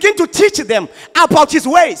will begin to teach them about his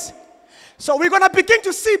ways. So we're going to begin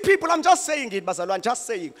to see people, I'm just saying it, Bazalwa, I'm just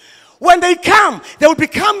saying. When they come, they will be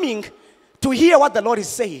coming to hear what the Lord is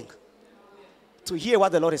saying. To hear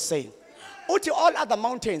what the Lord is saying. Uti all other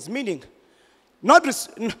mountains, meaning, not,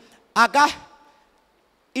 in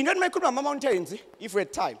the mountains, if we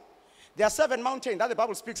had time, there are 7 mountains that the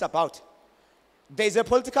Bible speaks about. There is a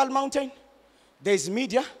political mountain, there is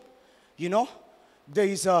media, there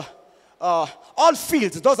is all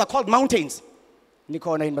fields, those are called mountains.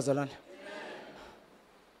 Nikona in Bazalan.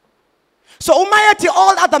 So Umayati,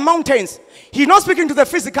 all other mountains, he's not speaking to the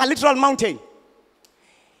physical, literal mountain.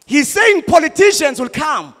 He's saying politicians will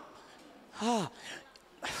come.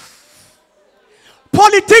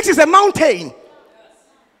 Politics is a mountain.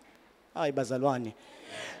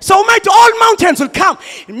 So Umayati, all mountains will come,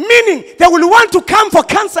 meaning they will want to come for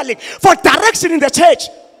counseling, for direction in the church.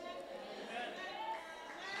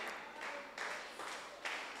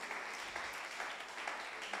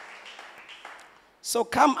 So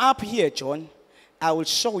come up here, John. I will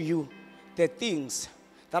show you the things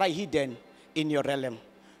that are hidden in your realm.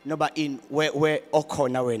 No, but in where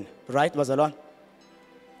okhona wena. Right, bazalwane?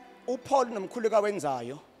 Paul nomkhulu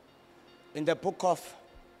kawenzayo in the book of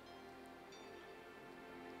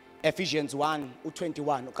Ephesians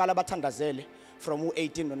 1:21. Ukala bathandazele from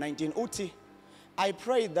 18 to 19. Uthi, I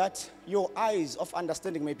pray that your eyes of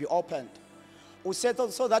understanding may be opened.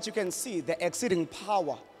 So that you can see the exceeding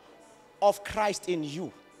power of Christ in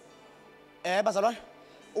you. Bazalwane,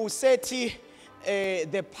 usethi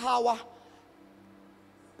the power,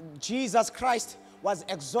 Jesus Christ was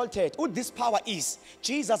exalted. What this power is,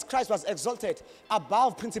 Jesus Christ was exalted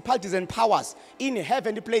above principalities and powers in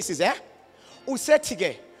heavenly places.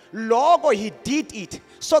 Usethi logo, he did it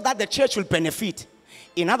so that the church will benefit.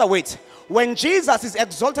 In other words, when Jesus is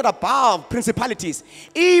exalted above principalities,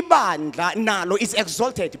 ibandla nalo is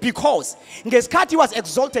exalted because ngesikhathi he was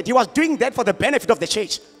exalted, he was doing that for the benefit of the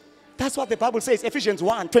church. That's what the Bible says, Ephesians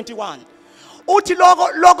 1:21. Uthi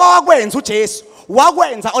logo wakwenza uJesu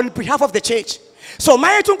wakwenza on behalf of the church. So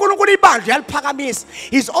mayethi uNkulunkulu ibandla yaliphakamisa,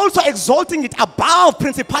 he's also exalting it above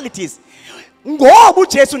principalities. Ngoba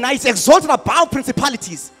uJesu naye is exalted above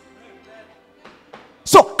principalities.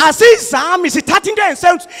 So asizami sithatha into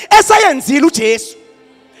esayenzile uJesu.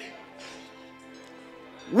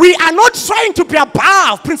 We are not trying to be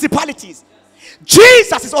above principalities.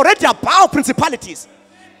 Jesus is already above principalities.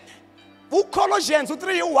 Colossians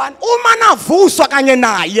 3:1, uma navuswa kanye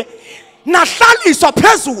naye nahlaliswa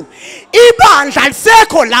phezulu, ibandla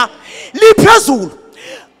lisekho la liphezulu.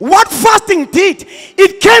 What fasting did,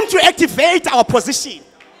 it came to activate our position.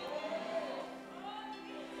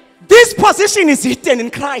 This position is hidden in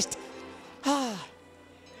Christ.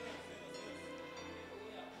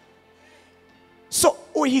 So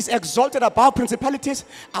he's exalted above principalities,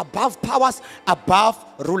 above powers, above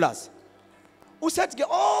rulers. Who said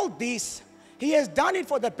all this, he has done it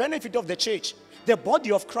for the benefit of the church, the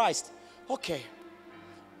body of Christ. Okay.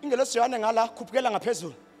 Ingelosiyane ngala kuphukela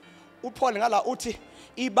ngaphezulu. uPaul ngala uthi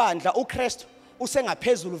ibandla uKristu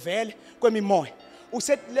usengaphezulu vele kwemimoya.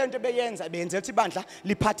 Usethi lento beyenza beyenzela ukuthi ibandla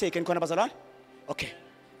liphatheke khona bazalwane. Okay.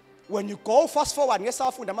 When you go fast forward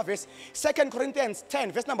ngesafunda amavesi 2 Corinthians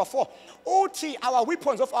 10 verse number 4 uthi our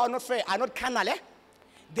weapons of our not fair are not carnal,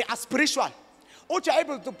 they are spiritual. Uthi are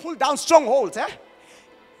able to pull down strongholds,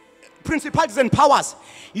 principalities and powers.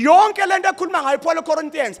 Yonke lento ekhuluma ngayo Paul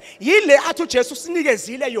Corinthians yile athi uJesu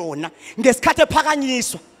sinikezile yona ngesikhathi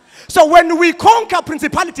ephakanyiswa. So when we conquer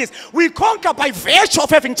principalities, we conquer by virtue of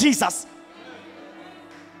having Jesus.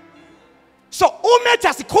 So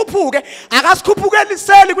umethi sikhuphuke akasikhuphuke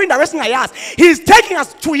liseli kwindawo esingayazi. He is taking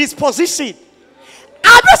us to his position.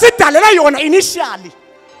 Abe sidalela yona initially.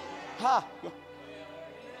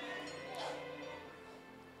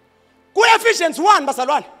 Ku Ephesians 1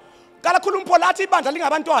 bazalwane. Kala khuluma Paul athi ibandla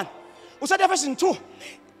lingabantwana. Usethi Ephesians 2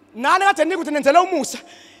 nani kade nikuthi nenzela umusa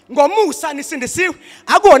ngomusa nisindisiwe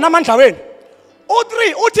akuwona amandla wenu.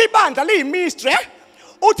 U3 uthi ibandla liyi-mystery,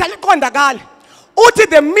 uthi aliqondakali, uthi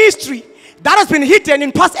the mystery that has been hidden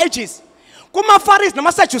in past ages kuma-Pharisees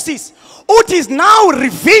nama-Sadducees, uthi is now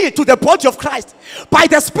revealed to the body of Christ by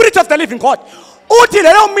the Spirit of the living God. Uthi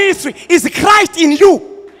leyo mystery is Christ in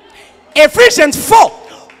you. Ephesians 4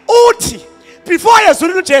 uthi before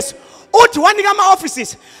yezulile uJesu uthi wanika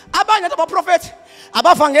ama-offices abanye abaprofethi,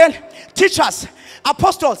 abavangeli, teachers,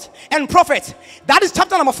 apostles and prophets. That is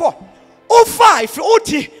chapter number 4. U5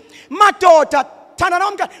 uthi madoda thanda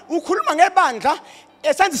nomka ukhuluma ngebandla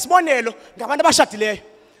esenza isibonelo ngabantu abashadileyo.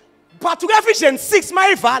 But to Ephesians 6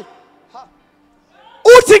 mayivala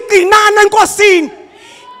uthi qinana enkosini.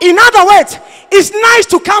 In other words, it's nice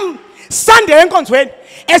to come Sunday enkonzweni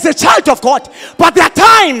as a child of God, but there are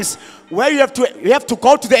times where you have to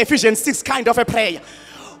go to the Ephesians 6 kind of a prayer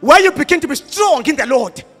where you begin to be strong in the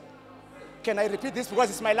Lord. Can I repeat this because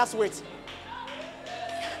it's my last words?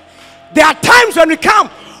 There are times when we come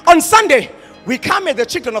on Sunday, we come as the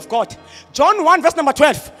children of God. John 1 verse number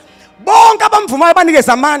 12. Bonke abamvumayo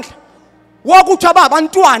banikeza amandla wokuthi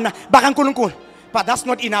abantwana bakaNkulunkulu. But that's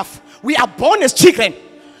not enough. We are born as children.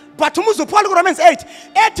 But umuzu Paul Romans 8,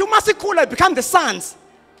 ethi uma sikhula become the sons.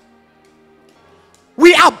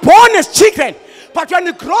 We are born as children, but when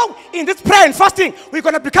we grow in this prayer and fasting, we're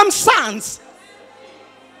going to become sons.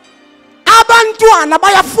 Abantwana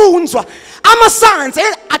bayafunzwa, ama-sons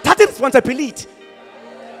athathe responsibility.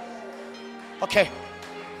 Okay.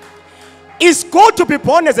 It's good to be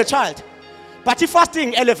born as a child, but if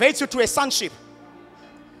fasting elevates you to a sonship.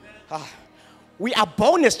 We are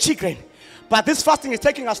born as children, but this fasting is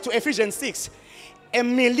taking us to Ephesians 6, a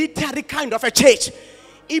military kind of a church.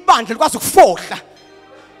 Ibandla likwazi ukufohla.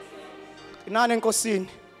 Nani enkosini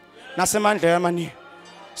nasemandla yamani.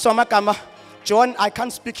 So magama, John, I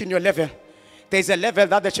can't speak in your level. There's a level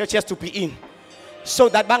that the church has to be in, so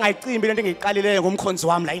that bangayicimbi lento engiyiqalileyo ngomkhonzi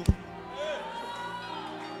wami la.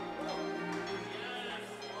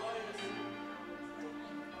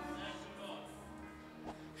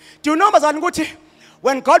 Do you know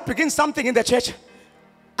when God begins something in the church,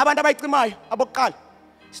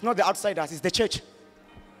 it's not the outsiders, it's the church.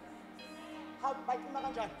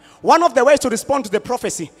 One of the ways to respond to the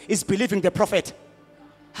prophecy is believing the prophet.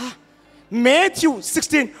 Matthew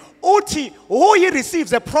 16, uthi, who he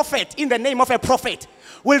receives a prophet in the name of a prophet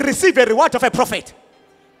will receive a reward of a prophet.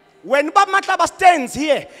 When mamathabisilemahlaba stands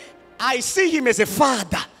here, I see him as a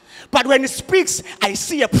father. But when he speaks, I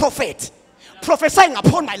see a prophet prophesying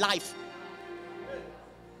upon my life.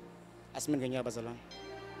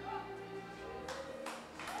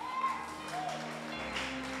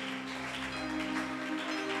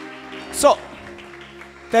 So,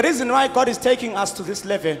 the reason why God is taking us to this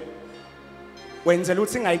level, when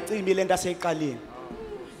the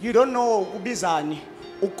you don't know ubizani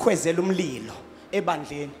ukhwezela umlilo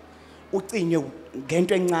ebandleni ucinye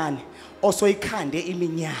ngento encane also ikhande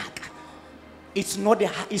iminyaka. It's not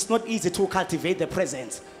easy to cultivate the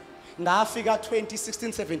presence. Ngafika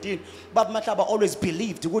 2016-17, Baba Mahlaba always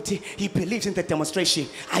believed he believes in the demonstration.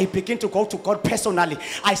 I begin to go to God personally.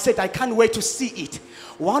 I said I can't wait to see it.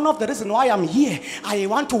 One of the reasons why I'm here, I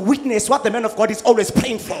want to witness what the man of God is always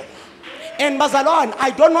praying for. And Bazalwan,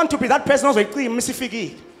 I don't want to be that person who's like,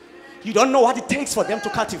 you don't know what it takes for them to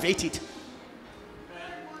cultivate it.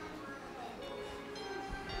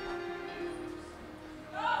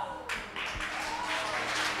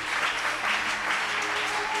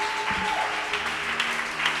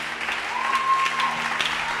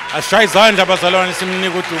 Ashaya izandla bazalwane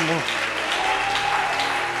simnike udumo.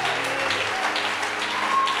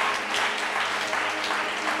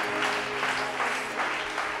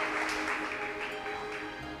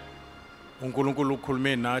 uNkulunkulu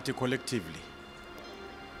ukhulume nathi collectively.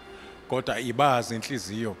 Kodwa ibazi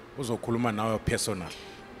inhliziyo uzokhuluma nawe personal.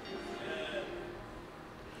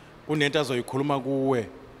 Kunento azoyikhuluma kuwe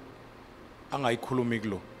angayikhulumi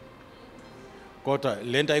kulo. Kodwa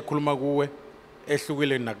lento ayikhuluma kuwe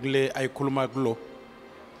ehlukile nakule ayikhuluma kulo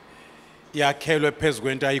yakhelwe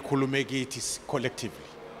phezukwento ayikhulume kithi collectively.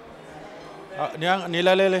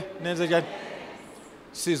 Nilalele nenze njani?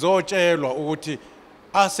 Sizotshelwa ukuthi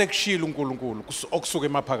asekushila uNkulunkulu okusuka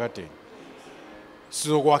emaphakadeni.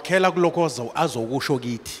 Sizokwakhela kuloko azokusho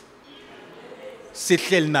kithi.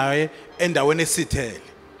 Sihleli naye endaweni esithele.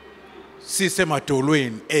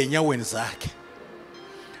 Sisemadolweni enyaweni zakhe.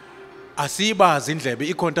 Asibazi indlebe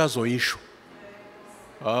ikhonto azoyisho.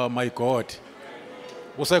 Oh my God.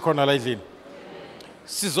 Usekhona la endlini.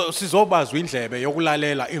 Sizobazwa indlebe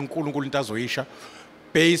yokulalela iNkulunkulu into azoyisha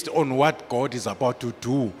based on what God is about to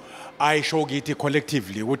do ayisho kithi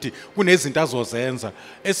collectively ukuthi kunezinto azozenza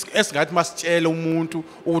esingathi masitshela umuntu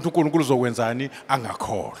ukuthi uNkulunkulu uzokwenzani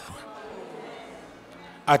angakholwa.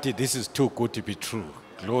 Athi this is too good to be true.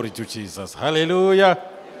 Glory to Jesus. Hallelujah.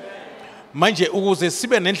 Manje ukuze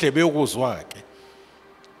sibe nendlebe yokuzwa ke.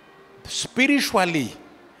 Spiritually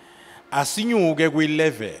asinyuke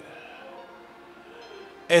kwi-level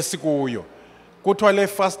esikuyo. Kuthiwa le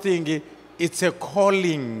fasting it's a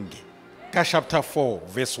calling. Chapter 4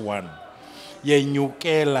 verse 1.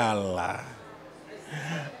 Yenyukela la.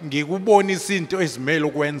 Ngikubonisa into ezimele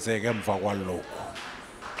ukwenzeka emva kwalokho.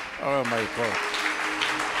 Oh my God.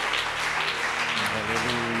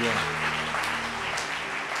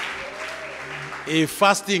 Hallelujah.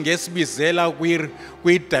 Fasting esibizela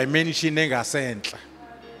kwi dimension engasenhla.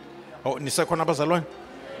 Oh nisekhona abazalwane?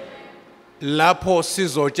 Lapho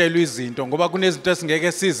sizotshelwa izinto ngoba kunezinto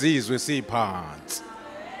esingeke sizizwe siphansi.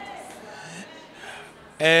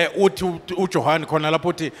 Uthi uJohn khona lapho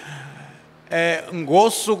uthi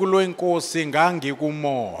ngosuku lwenkosi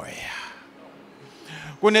ngangikumoya.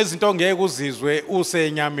 Kunezinto ongeke uzizwe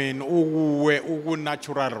usenyameni ukuwe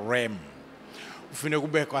uku-natural realm. Ufune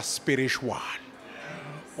kube kwa spiritual.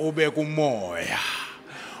 Ube kumoya.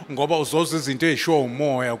 Ngoba uzozwa izinto ezisho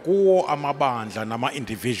umoya kuwo amabandla nama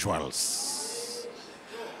individuals.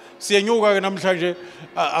 Siyenyuka ke namhlanje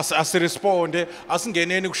asiresponde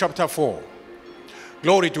asingeneni ku chapter 4.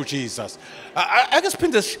 Glory to Jesus. Ake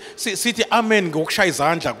siphinde sithi amen ngokushaya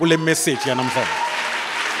izandla kule message yanamhlanje.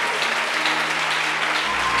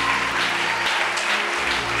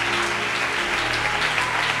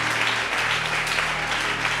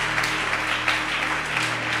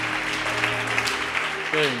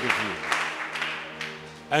 Thank you.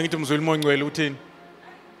 Angithi umzweli moNgcwele uthini?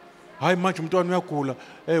 Hayi manje umntwana uyagula,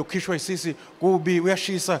 ukhishwa isisi kubi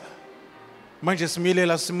uyashisa. Manje simile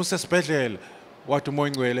la simuse esibhedlela. Wathi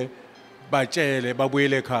uMoyingcwele batshele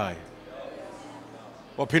babuyele ekhaya.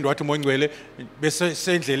 Waphinde wathi uMoyingcwele bese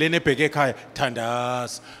sendleleni ebheke ekhaya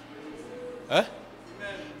thandaza.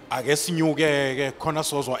 Ake sinyuke ke khona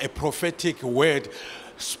sozwa a prophetic word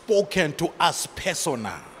spoken to us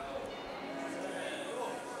personal.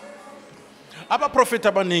 Abaprofeti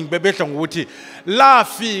abaningi bebehla ngokuthi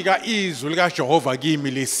lafika izwi likaJehova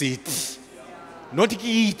kimi lisithi. Not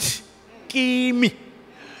kithi, kimi.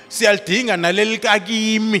 Siyalidinga naleli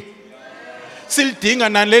kakimi. Silidinga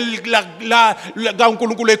naleli la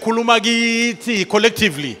kaNkulunkulu ekhuluma kithi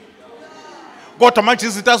collectively. Kodwa manje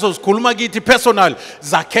izinto azozikhuluma kithi personal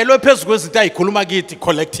zakhelwe phezulu kwezinto ayikhuluma kithi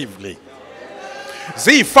collectively.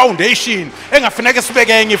 Ziyi foundation engafanele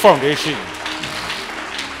sibeke enye foundation.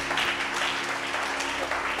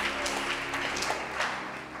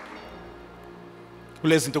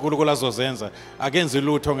 Kulezi zinto uNkulunkulu azozenza akenze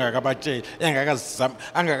lutho ngakabatsheli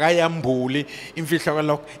angakayambuli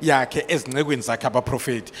imfihlakalo yakhe ezincekweni zakhe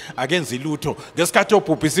abaprofeti akenze lutho ngesikhathi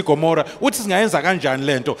obhubhisa iGomora uthi singayenza kanjani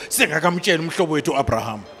lento singakamtshela umhlobo wethu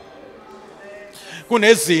uAbraham.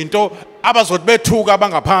 Kunezinto abazothi bethuka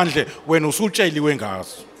abangaphandle wena usutsheliwe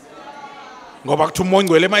ngazo ngoba kuthi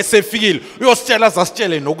uMoyingcwele mayesefikile uyositshela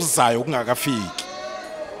zasitshele nokuzayo kungakafiki.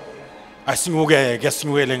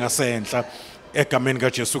 Asinyukele ngasenhla egameni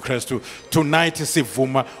kaJesu Kristu. Tonight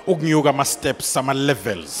sivuma ukunyuka ama steps ama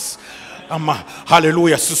levels.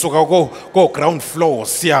 Hallelujah sisuka ko ground floor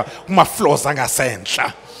siya kuma floors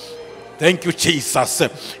angasenhla. Thank you Jesus.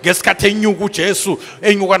 Ngesikhathi enyuka uJesu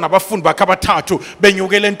enyuka nabafundi bakhe abathathu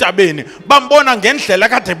benyukela entabeni bambona ngendlela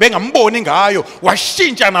kade bengamboni ngayo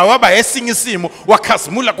washintsha nawe waba esinye isimo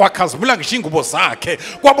wakhazimula ngisho ingubo zakhe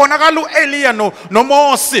kwabonakala uEliya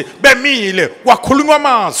noMose bemile wakhulunywa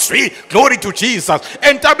amazwi. Glory to Jesus.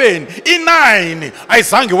 Entabeni i9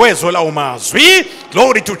 ayizange wezwe lawo mazwi.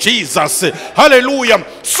 Glory to Jesus. Hallelujah.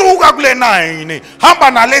 Suka kule 9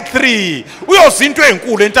 hamba nale 3 uyozinto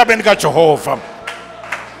ezinkulu entabeni kaJehova.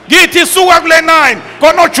 Ngithi suka kule 9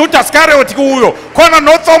 khona uJudas Iscariot kuyo khona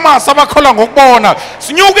noThomas abakholwa ngokubona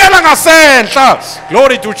sinyukela ngasenhla.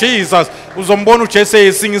 Glory to Jesus. Uzombona uJesu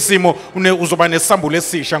esinye isimo uzoba nesambulo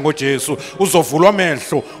esisha ngoJesu uzovulwa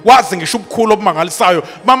amehlo wazi ngisho ubukhulu obumangalisayo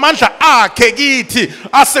bamandla akhe kithi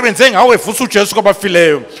asebenze ngawe evusa uJesu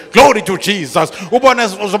kwabafileyo. Glory to Jesus. Ubone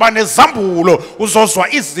uzoba nezambulo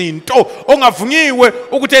uzozwa izinto ongavunyiwe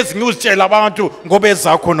ukuthi ezinye uzitshela abantu ngoba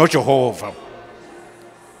ezakho noJehova.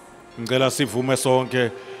 Ngicela sivume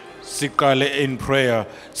sonke siqale in prayer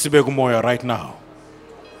sibe kumoya right now.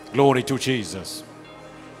 Glory to Jesus.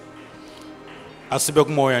 Asibe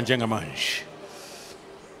kumoya njengamanje.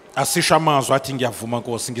 Asisha amazwi athi ngiyavuma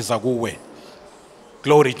Nkosi ngiza kuwe.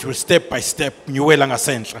 Glory to step by step nyuwela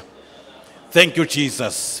ngasenhla. Thank you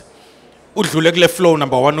Jesus. udlule kule flow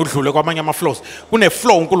number 1 udlule kwamanye ama flows kune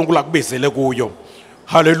flow uNkulunkulu akubizele kuyo.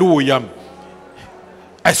 Hallelujah.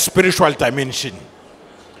 A spiritual dimension.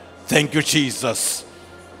 Thank you, Jesus.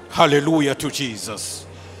 Hallelujah to Jesus.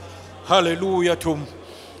 Hallelujah to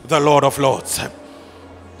the Lord of Lords.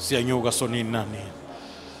 Siyanyuka sonina nini.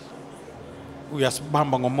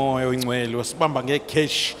 Uyasibamba ngomoya oyingcwele, usibamba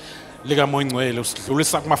ngekheshi lika moya oyingcwele,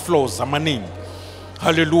 usidlulisa kuma flows amaningi.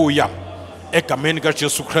 Hallelujah. Egameni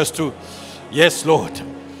kaJesu Kristu. Yes, Lord.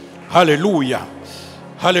 Hallelujah.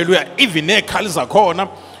 Hallelujah. Even ekhali zakhona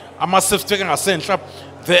ama-sefsteke ngasenhla,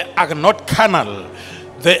 they are not carnal.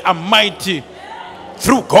 They are mighty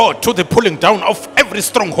through God to the pulling down of every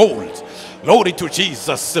stronghold. Glory to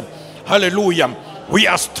Jesus. Hallelujah. We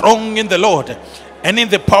are strong in the Lord and in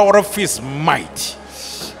the power of his might.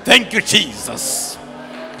 Thank you, Jesus.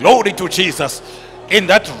 Glory to Jesus. In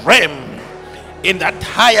that realm, in that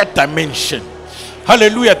higher dimension.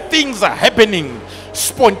 Hallelujah. Things are happening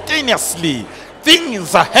spontaneously.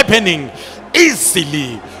 Things are happening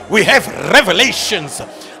easily. We have revelations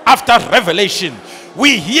after revelation.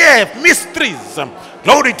 We hear mysteries.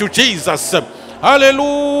 Glory to Jesus.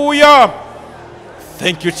 Hallelujah.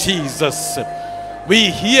 Thank you, Jesus.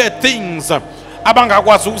 We hear things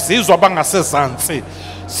abangakwazi ukuzizwa abangasezantsi.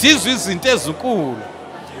 Sizwe izinto ezinkulu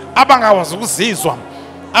abangakwazi ukuzizwa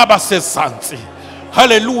abasezantsi.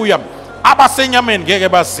 Hallelujah. Abasenyameni ngeke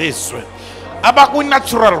bazizwe. Abaku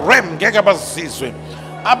natural realm ngeke bazizwe.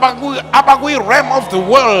 Abaku realm of the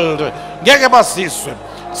world ngeke bazizwe.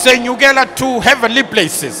 Senyukela to heavenly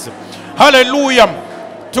places. Hallelujah.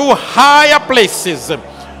 To higher places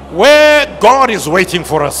where God is waiting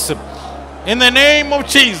for us. In the name of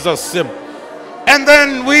Jesus. And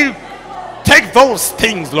then we take those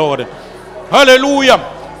things, Lord. Hallelujah.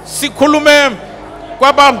 Sikhulume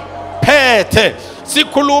kwabaphethe.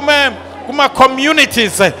 Sikhulume kuma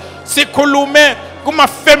communities. Sikhulume kuma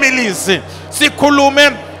families.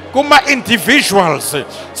 Sikhulume kuma individuals.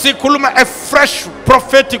 Sikhulume a fresh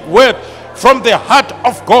prophetic word from the heart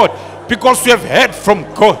of God, because we have heard from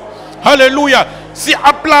God. Hallelujah. Si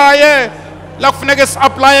apply la kufuneka si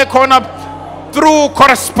apply khona through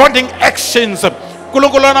corresponding actions.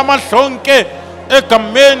 Nkulunkulu namahlonke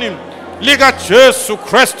egameni lika Jesu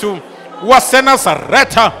Kristu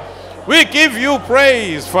waseNazaretha. We give you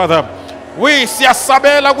praise, Father. We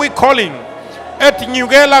siyasabela kwi calling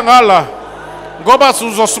etinyukela ngala ngoba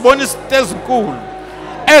sizosibona izinto ezinkulu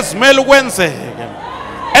ezimele ukwenzeke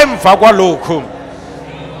emva kwalokho.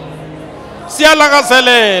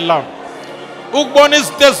 Siyalakazelela ukubona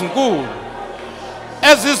izinto ezinkulu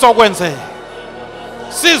ezizokwenzeka.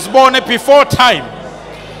 Sizibone before time.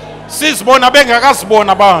 Sizibona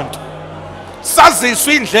bengakazibona abantu.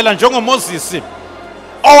 Saziswa indlela njengoMoses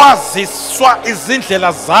owaziswa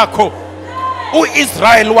izindlela zakho.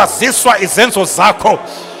 U-Israel waziswa izenzo zakho.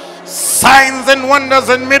 Signs and wonders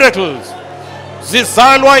and miracles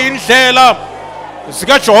zizalwa indlela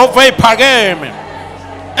zikaJehova iphakeme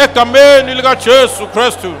egameni lika Jesu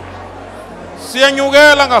Kristu.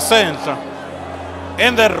 Siyanyukela ngasentla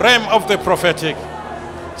in the realm of the prophetic.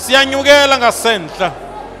 Siyanyukela ngasentla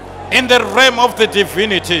in the realm of the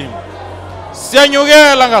divinity.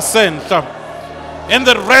 Siyanyukela ngasentla in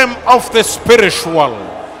the realm of the spiritual.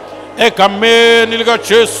 Egameni lika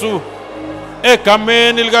Jesu.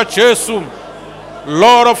 Egameni lika Jesu.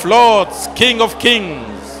 Lord of Lords, King of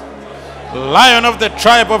Kings, Lion of the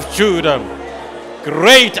tribe of Judah,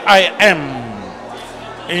 great I am.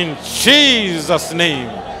 In Jesus' name.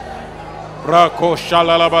 Brako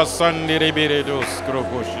shalalaba sandiribiredos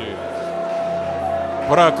krokoshi.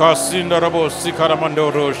 Braka sindarabo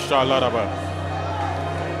sikaramandoro shalaraba.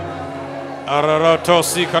 Ararato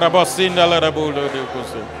sikarabasindalarabulu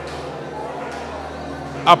dukusu.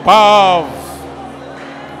 Above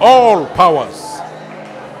all powers,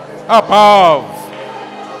 above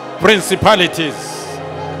principalities,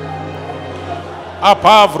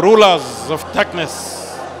 above rulers of darkness.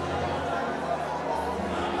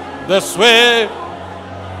 That's where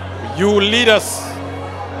you lead us.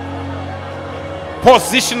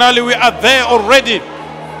 Positionally, we are there already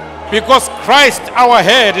because Christ, our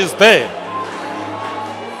head, is there.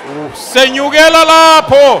 Senyukela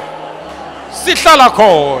lapho sihlala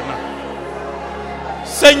khona.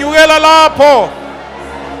 Senyukela lapho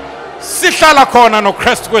sihlala khona no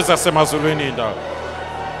Christ kwezasemazulwini indawo.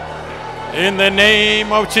 In the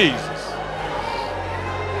name of Jesus.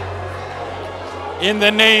 In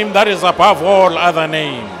the name that is above all other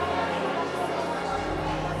name.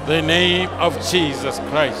 The name of Jesus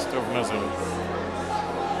Christ of Nazareth.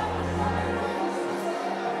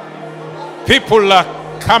 People are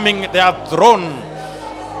coming, they are drawn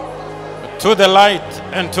to the light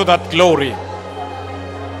and to that glory.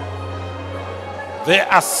 They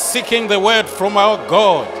are seeking the word from our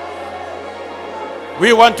God.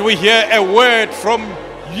 We want to hear a word from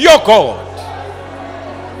your God.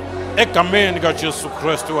 Egameni kaJesu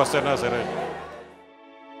Kristu waseNazaretha.